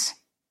questions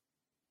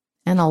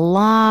and a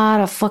lot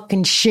of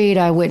fucking shade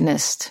I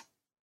witnessed.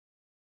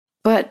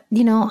 But,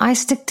 you know, I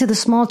stick to the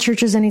small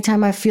churches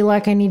anytime I feel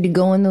like I need to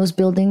go in those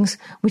buildings,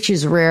 which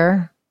is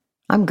rare.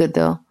 I'm good,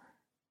 though.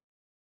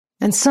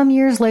 And some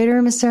years later,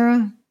 Miss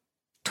Sarah,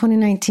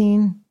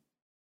 2019,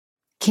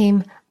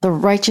 came The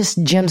Righteous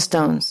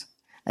Gemstones,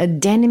 a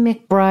Danny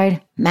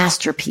McBride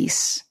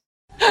masterpiece.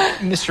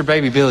 Mr.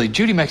 Baby Billy,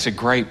 Judy makes a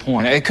great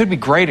point. It could be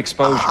great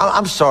exposure.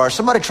 I'm sorry.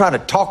 Somebody trying to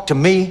talk to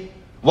me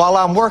while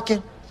I'm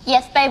working?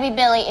 Yes, Baby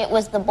Billy, it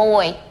was the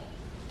boy.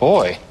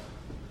 Boy?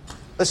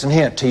 Listen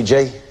here,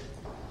 TJ.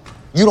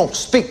 You don't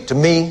speak to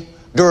me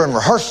during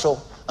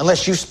rehearsal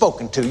unless you've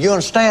spoken to. You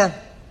understand?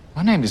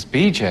 My name is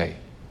BJ.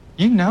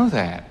 You know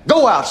that.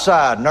 Go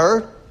outside,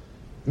 nerd.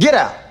 Get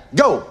out.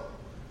 Go.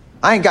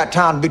 I ain't got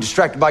time to be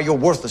distracted by your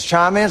worthless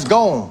chime-ins.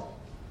 Go on.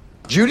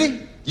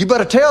 Judy, you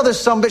better tell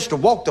this sumbitch to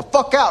walk the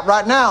fuck out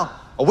right now,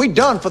 or we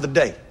done for the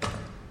day.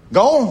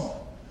 Go on.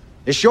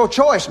 It's your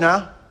choice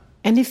now.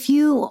 And if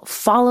you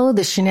follow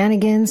the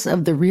shenanigans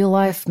of the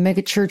real-life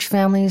megachurch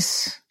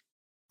families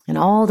and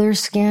all their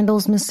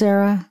scandals, Miss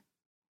Sarah,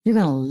 you're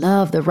going to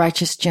love The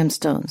Righteous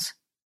Gemstones.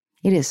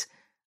 It is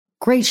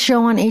a great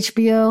show on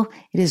HBO.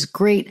 It is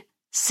great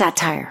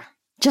satire,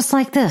 just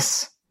like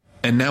this.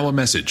 And now a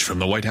message from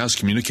the White House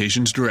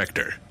Communications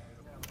Director.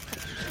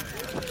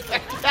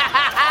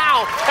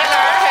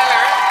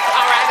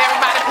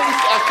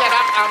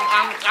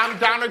 I'm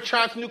Donald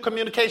Trump's new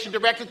communication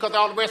director because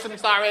all the rest of them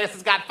sorry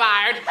asses got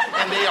fired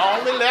and they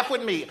only left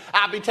with me.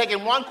 I'll be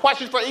taking one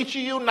question for each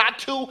of you, not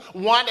two,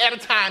 one at a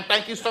time.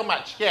 Thank you so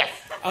much. Yes.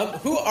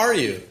 Who are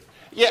you?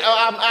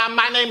 Yeah,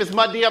 my name is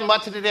Muddia,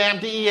 Mud to the damn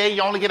DEA.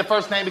 You only get a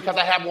first name because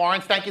I have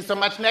warrants. Thank you so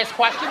much. Next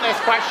question.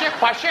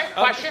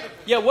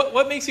 Yeah,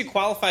 what makes you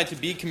qualified to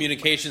be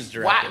communications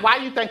director? Why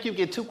you think you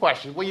get two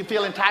questions? Will you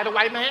feel entitled,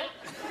 white man?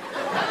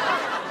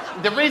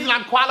 The reason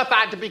I'm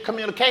qualified to be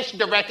communication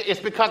director is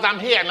because I'm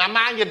here. Now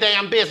mind your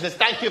damn business.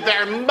 Thank you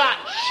very much.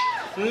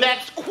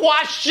 Next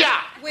question.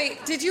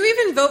 Wait, did you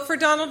even vote for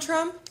Donald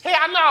Trump? Hey,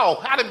 I know.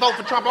 I didn't vote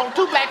for Trump. Only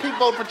two black people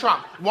voted for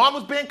Trump. One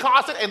was Ben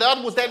Carson, and the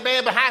other was that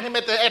man behind him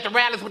at the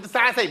rallies with the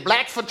sign say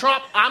 "Blacks for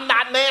Trump." I'm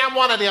not damn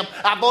one of them.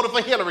 I voted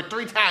for Hillary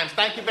 3 times.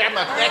 Thank you very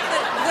much.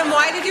 Then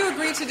why did you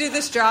agree to do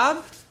this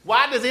job?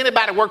 Why does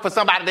anybody work for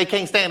somebody they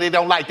can't stand, they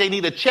don't like? They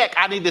need a check.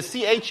 I need the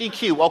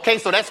CHEQ, okay?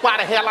 So that's why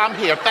the hell I'm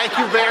here. Thank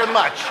you very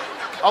much,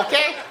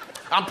 okay?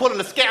 I'm putting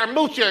a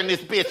Scaramuccia in this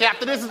bitch.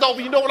 After this is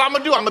over, you know what I'm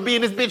going to do? I'm going to be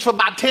in this bitch for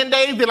about 10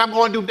 days, then I'm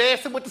going to do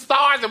Dancing with the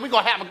Stars, and we're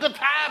going to have a good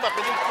time up in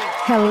this thing.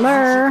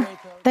 Hello.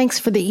 Thanks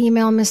for the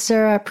email, Miss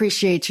Sarah. I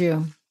appreciate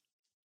you.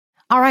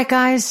 All right,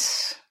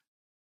 guys.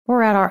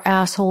 We're at our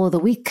asshole of the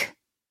week.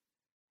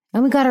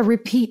 And we got a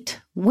repeat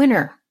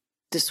winner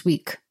this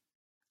week.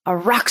 A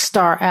rock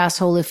star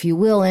asshole, if you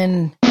will,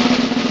 in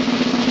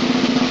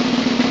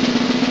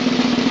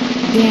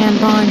Dan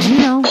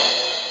Bongino.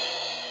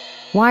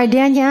 Why,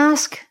 Dan, you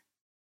ask?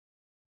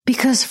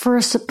 Because for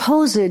a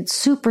supposed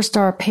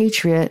superstar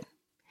patriot,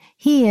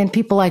 he and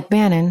people like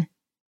Bannon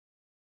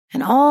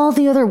and all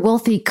the other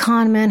wealthy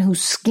con men who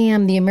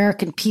scam the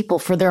American people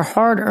for their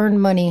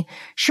hard-earned money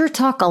sure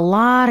talk a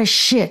lot of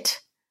shit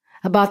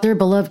about their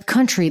beloved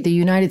country, the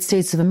United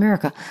States of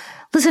America.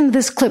 Listen to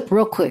this clip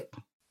real quick.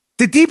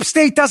 The deep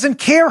state doesn't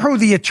care who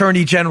the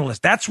attorney general is.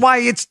 That's why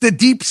it's the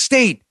deep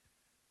state,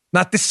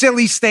 not the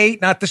silly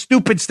state, not the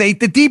stupid state,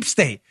 the deep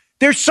state.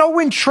 They're so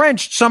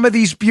entrenched, some of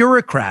these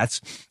bureaucrats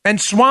and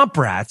swamp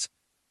rats,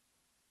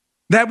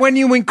 that when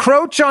you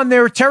encroach on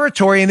their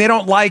territory and they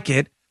don't like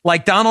it,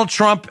 like Donald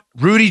Trump,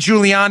 Rudy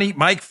Giuliani,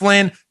 Mike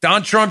Flynn,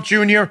 Don Trump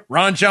Jr.,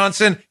 Ron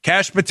Johnson,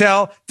 Kash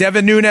Patel,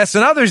 Devin Nunes,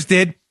 and others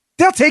did,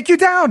 they'll take you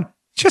down.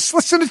 Just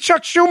listen to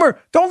Chuck Schumer.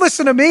 Don't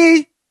listen to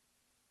me.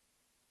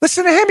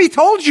 Listen to him. He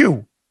told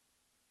you.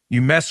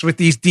 You mess with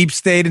these deep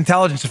state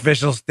intelligence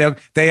officials,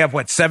 they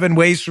have, 7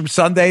 ways from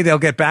Sunday they'll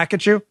get back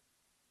at you?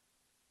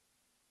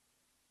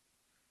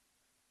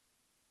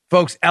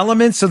 Folks,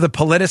 elements of the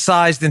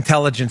politicized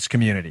intelligence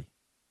community,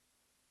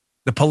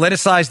 the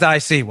politicized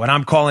IC, what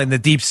I'm calling the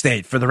deep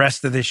state for the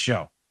rest of this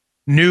show,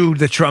 knew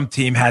the Trump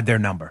team had their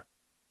number.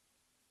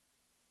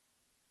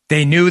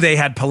 They knew they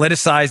had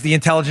politicized the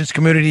intelligence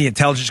community.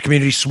 Intelligence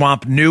community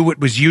swamp knew it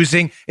was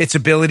using its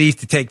ability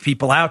to take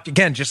people out.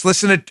 Again, just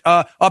listen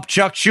to up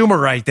Chuck Schumer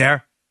right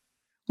there.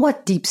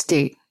 What deep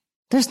state?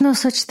 There's no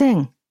such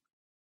thing.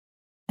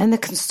 And the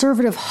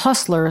conservative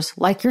hustlers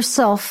like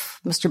yourself,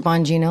 Mr.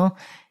 Bongino,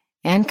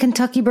 and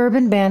Kentucky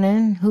Bourbon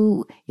Bannon,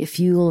 who, if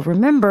you'll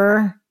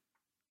remember,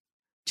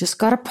 just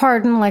got a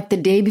pardon like the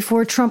day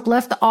before Trump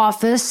left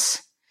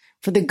office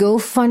for the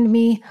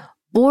GoFundMe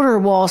border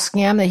wall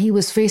scam that he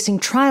was facing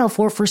trial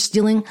for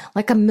stealing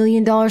like $1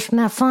 million from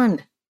that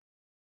fund.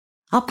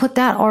 I'll put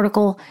that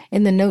article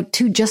in the note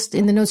too, just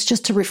in the notes,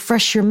 just to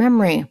refresh your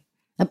memory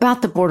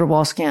about the border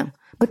wall scam.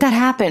 But that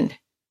happened.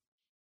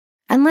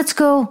 And let's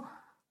go,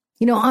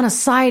 on a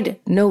side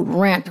note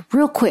rant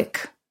real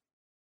quick.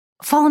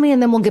 Follow me and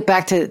then we'll get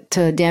back to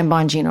Dan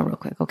Bongino real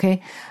quick,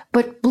 okay?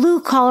 But blue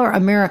collar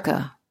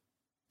America,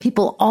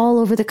 people all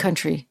over the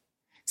country,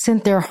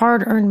 sent their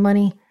hard-earned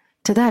money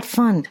to that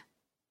fund.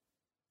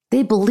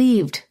 They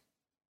believed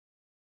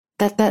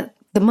that the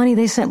money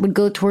they sent would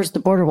go towards the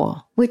border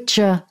wall, which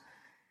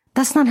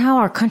that's not how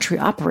our country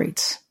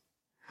operates.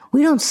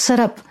 We don't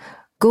set up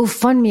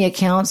GoFundMe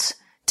accounts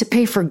to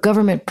pay for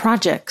government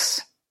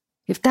projects.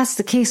 If that's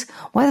the case,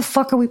 why the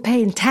fuck are we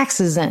paying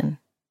taxes then?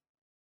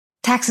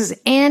 Taxes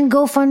and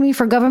GoFundMe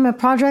for government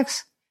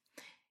projects?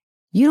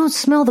 You don't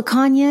smell the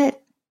con yet?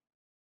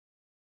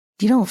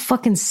 You don't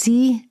fucking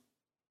see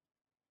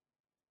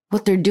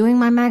what they're doing,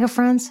 my MAGA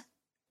friends?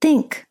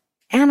 Think.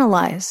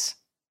 Analyze.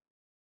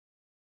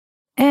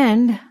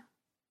 And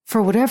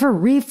for whatever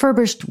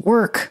refurbished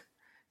work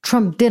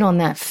Trump did on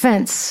that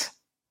fence,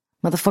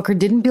 motherfucker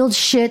didn't build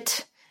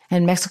shit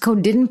and Mexico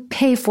didn't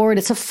pay for it.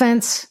 It's a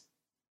fence.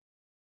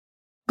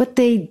 But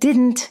they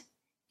didn't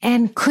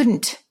and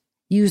couldn't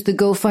use the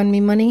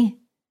GoFundMe money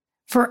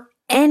for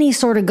any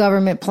sort of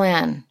government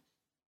plan.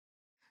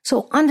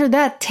 So under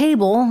the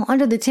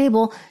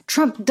table,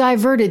 Trump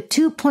diverted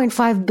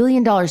 $2.5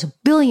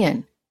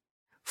 billion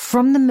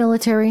from the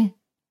military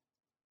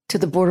to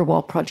the border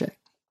wall project.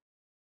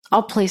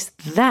 I'll place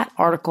that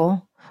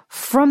article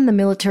from the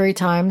Military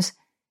Times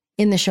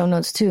in the show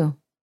notes too.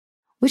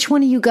 Which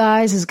one of you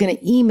guys is going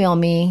to email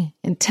me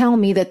and tell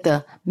me that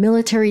the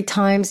Military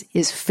Times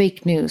is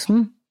fake news?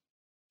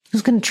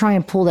 Who's going to try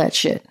and pull that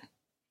shit?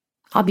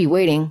 I'll be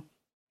waiting.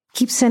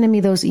 Keep sending me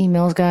those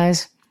emails,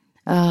 guys.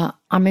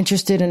 I'm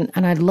interested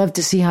and I'd love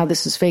to see how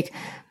this is fake.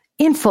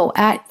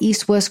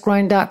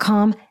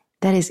 info@eastwestgrind.com.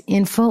 That is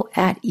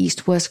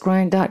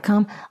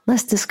info@eastwestgrind.com.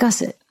 Let's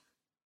discuss it.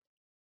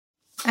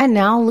 And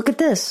now look at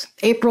this.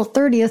 April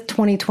 30th,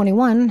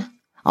 2021.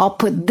 I'll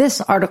put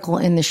this article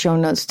in the show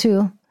notes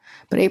too.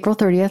 But April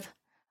 30th,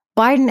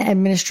 Biden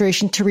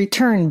administration to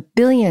return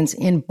billions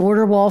in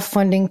border wall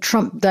funding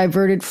Trump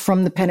diverted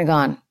from the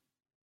Pentagon.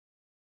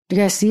 Do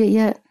you guys see it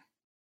yet?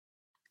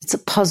 It's a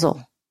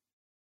puzzle.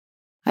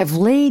 I've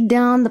laid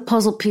down the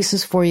puzzle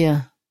pieces for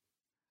you.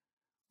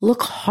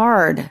 Look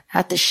hard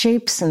at the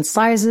shapes and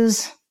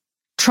sizes.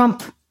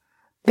 Trump,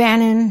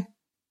 Bannon,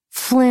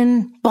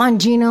 Flynn,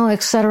 Bongino,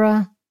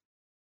 etc.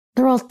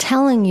 They're all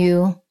telling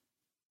you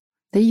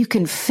that you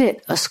can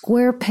fit a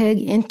square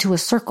peg into a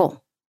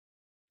circle.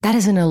 That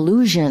is an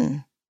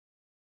illusion.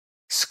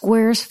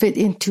 Squares fit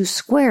into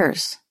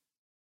squares.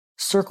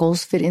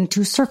 Circles fit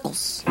into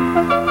circles.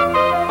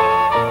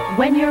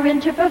 When you're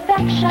into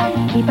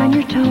perfection, keep on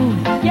your toes.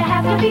 You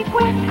have to be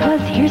quick,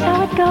 cause here's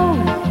how it goes.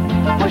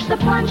 Push the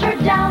plunger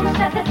down,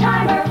 set the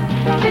timer.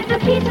 Fit the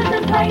pieces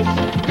in place,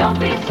 don't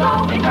be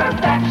slow in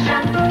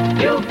perfection.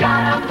 You've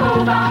gotta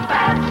move on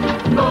fast,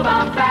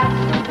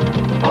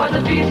 or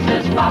the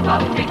pieces pop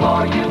up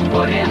before you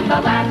put in the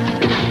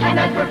last. And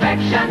that's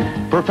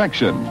perfection.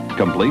 Perfection,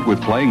 complete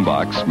with playing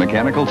box,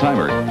 mechanical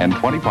timer, and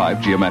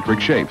 25 geometric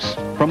shapes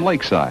from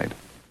Lakeside.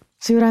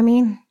 See what I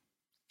mean?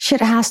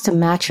 Shit has to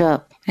match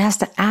up. It has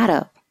to add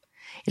up.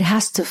 It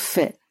has to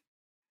fit.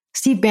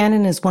 Steve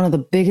Bannon is one of the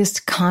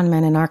biggest con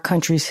men in our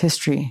country's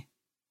history.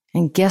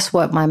 And guess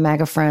what, my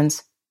MAGA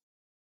friends?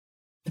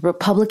 The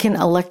Republican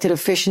elected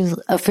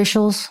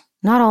officials,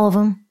 not all of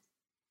them,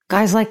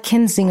 guys like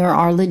Kinzinger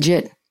are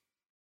legit.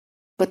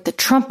 But the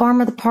Trump arm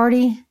of the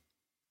party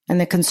and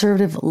the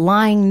conservative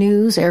lying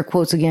news, air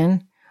quotes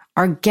again,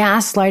 are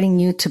gaslighting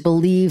you to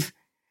believe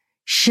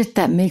shit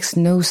that makes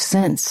no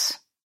sense.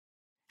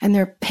 And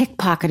they're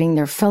pickpocketing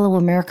their fellow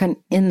American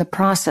in the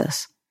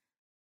process.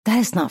 That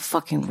is not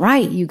fucking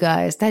right, you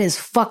guys. That is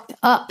fucked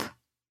up.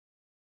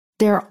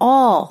 They're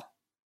all,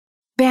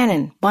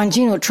 Bannon,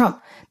 Bongino,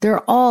 Trump,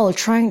 they're all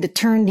trying to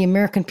turn the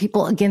American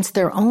people against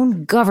their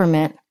own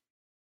government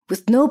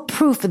with no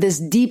proof of this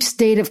deep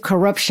state of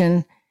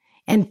corruption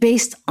and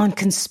based on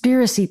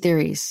conspiracy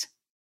theories.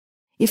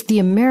 If the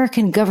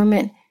American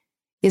government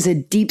is a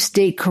deep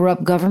state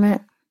corrupt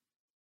government,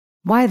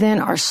 why then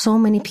are so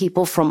many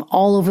people from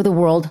all over the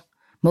world,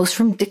 most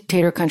from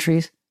dictator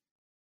countries,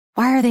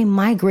 why are they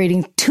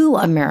migrating to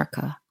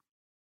America?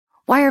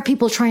 Why are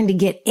people trying to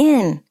get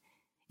in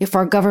if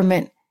our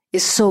government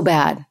is so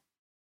bad?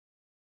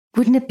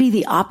 Wouldn't it be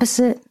the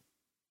opposite?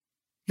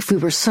 If we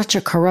were such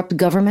a corrupt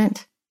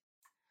government,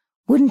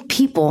 wouldn't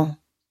people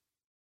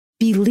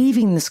be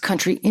leaving this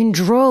country in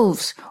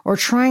droves or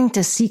trying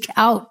to sneak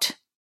out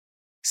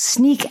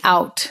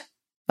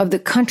of the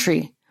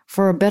country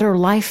for a better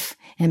life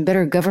and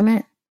better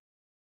government?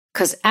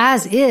 Because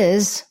as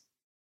is,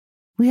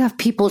 we have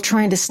people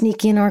trying to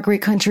sneak in our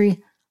great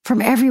country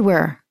from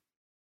everywhere.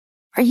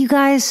 Are you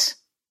guys,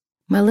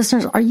 my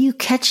listeners, are you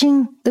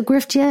catching the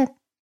grift yet?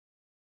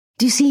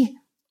 Do you see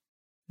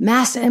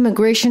mass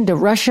immigration to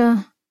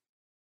Russia,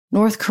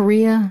 North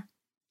Korea,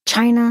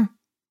 China,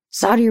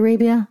 Saudi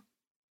Arabia?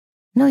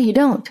 No, you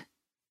don't.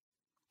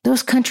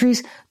 Those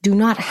countries do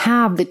not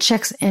have the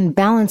checks and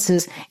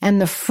balances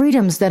and the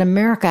freedoms that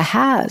America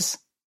has.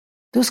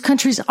 Those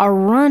countries are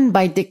run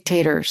by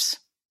dictators.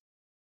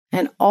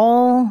 And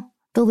all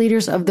the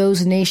leaders of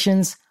those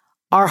nations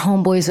are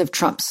homeboys of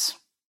Trump's.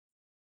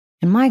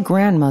 And my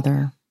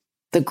grandmother,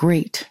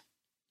 the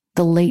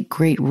late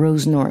great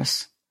Rose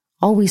Norris,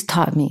 always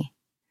taught me,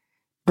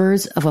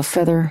 birds of a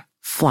feather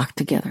flock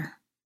together.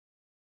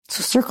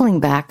 So circling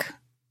back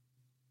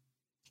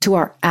to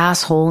our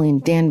asshole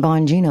in Dan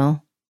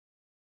Bongino,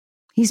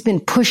 he's been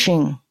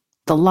pushing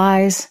the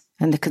lies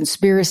and the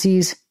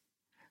conspiracies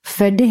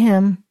fed to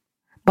him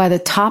by the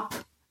top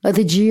of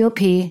the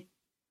GOP.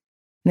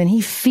 And then he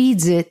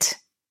feeds it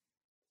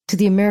to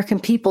the American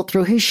people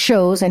through his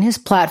shows and his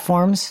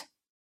platforms.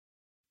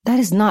 That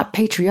is not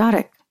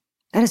patriotic.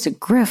 That is a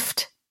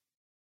grift.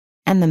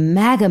 And the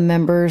MAGA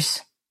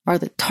members are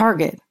the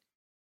target.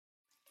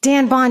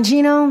 Dan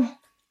Bongino,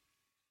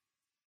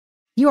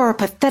 you are a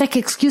pathetic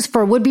excuse for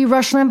a would-be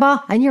Rush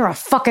Limbaugh, and you're a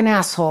fucking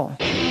asshole.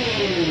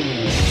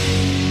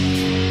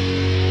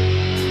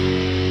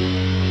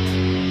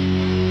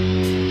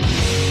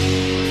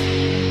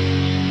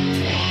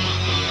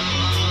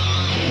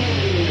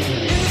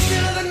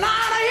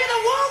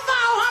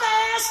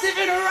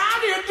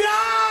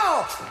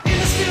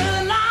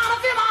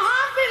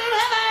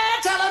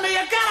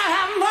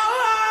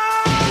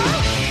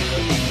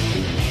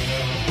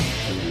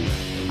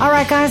 All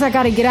right, guys, I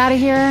got to get out of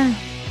here.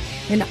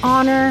 In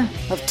honor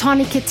of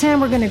Tawny Kitten,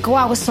 we're going to go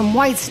out with some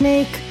White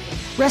Snake.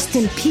 Rest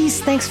in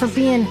peace. Thanks for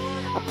being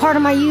a part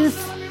of my youth.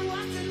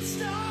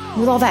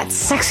 With all that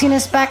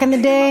sexiness back in the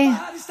day.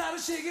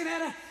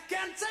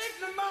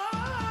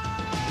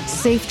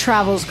 Safe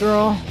travels,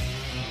 girl.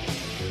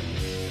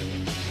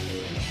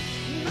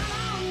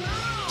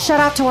 Shout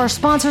out to our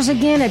sponsors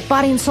again at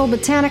Body and Soul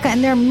Botanica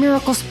and their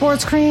Miracle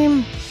Sports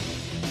Cream.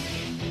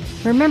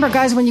 Remember,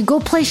 guys, when you go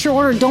place your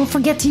order, don't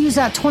forget to use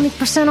that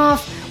 20%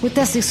 off with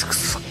this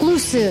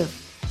exclusive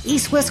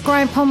East-West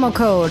Grind promo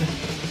code.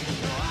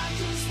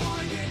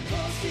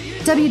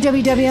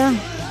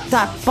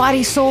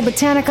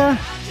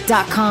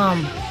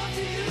 www.bodysoulbotanica.com.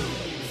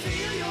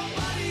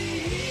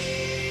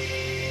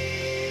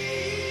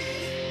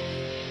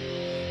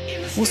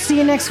 We'll see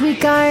you next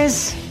week,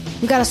 guys.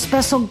 We got a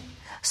special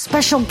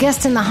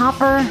guest in the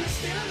hopper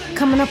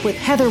coming up with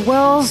Heather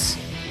Wells,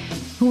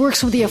 who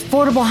works with the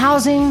affordable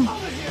housing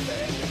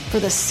for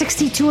the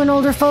 62 and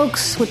older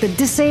folks, with the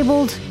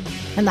disabled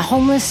and the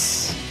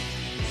homeless.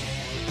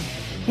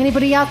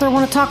 Anybody out there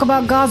want to talk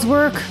about God's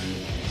work?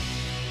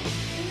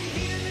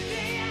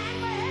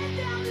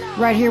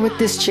 Right here with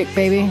this chick,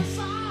 baby.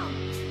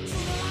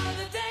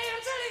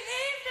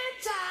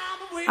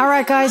 All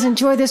right, guys,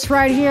 enjoy this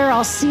right here.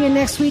 I'll see you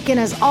next week. And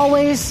as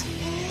always,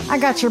 I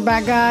got your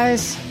back,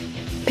 guys.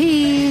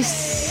 Peace.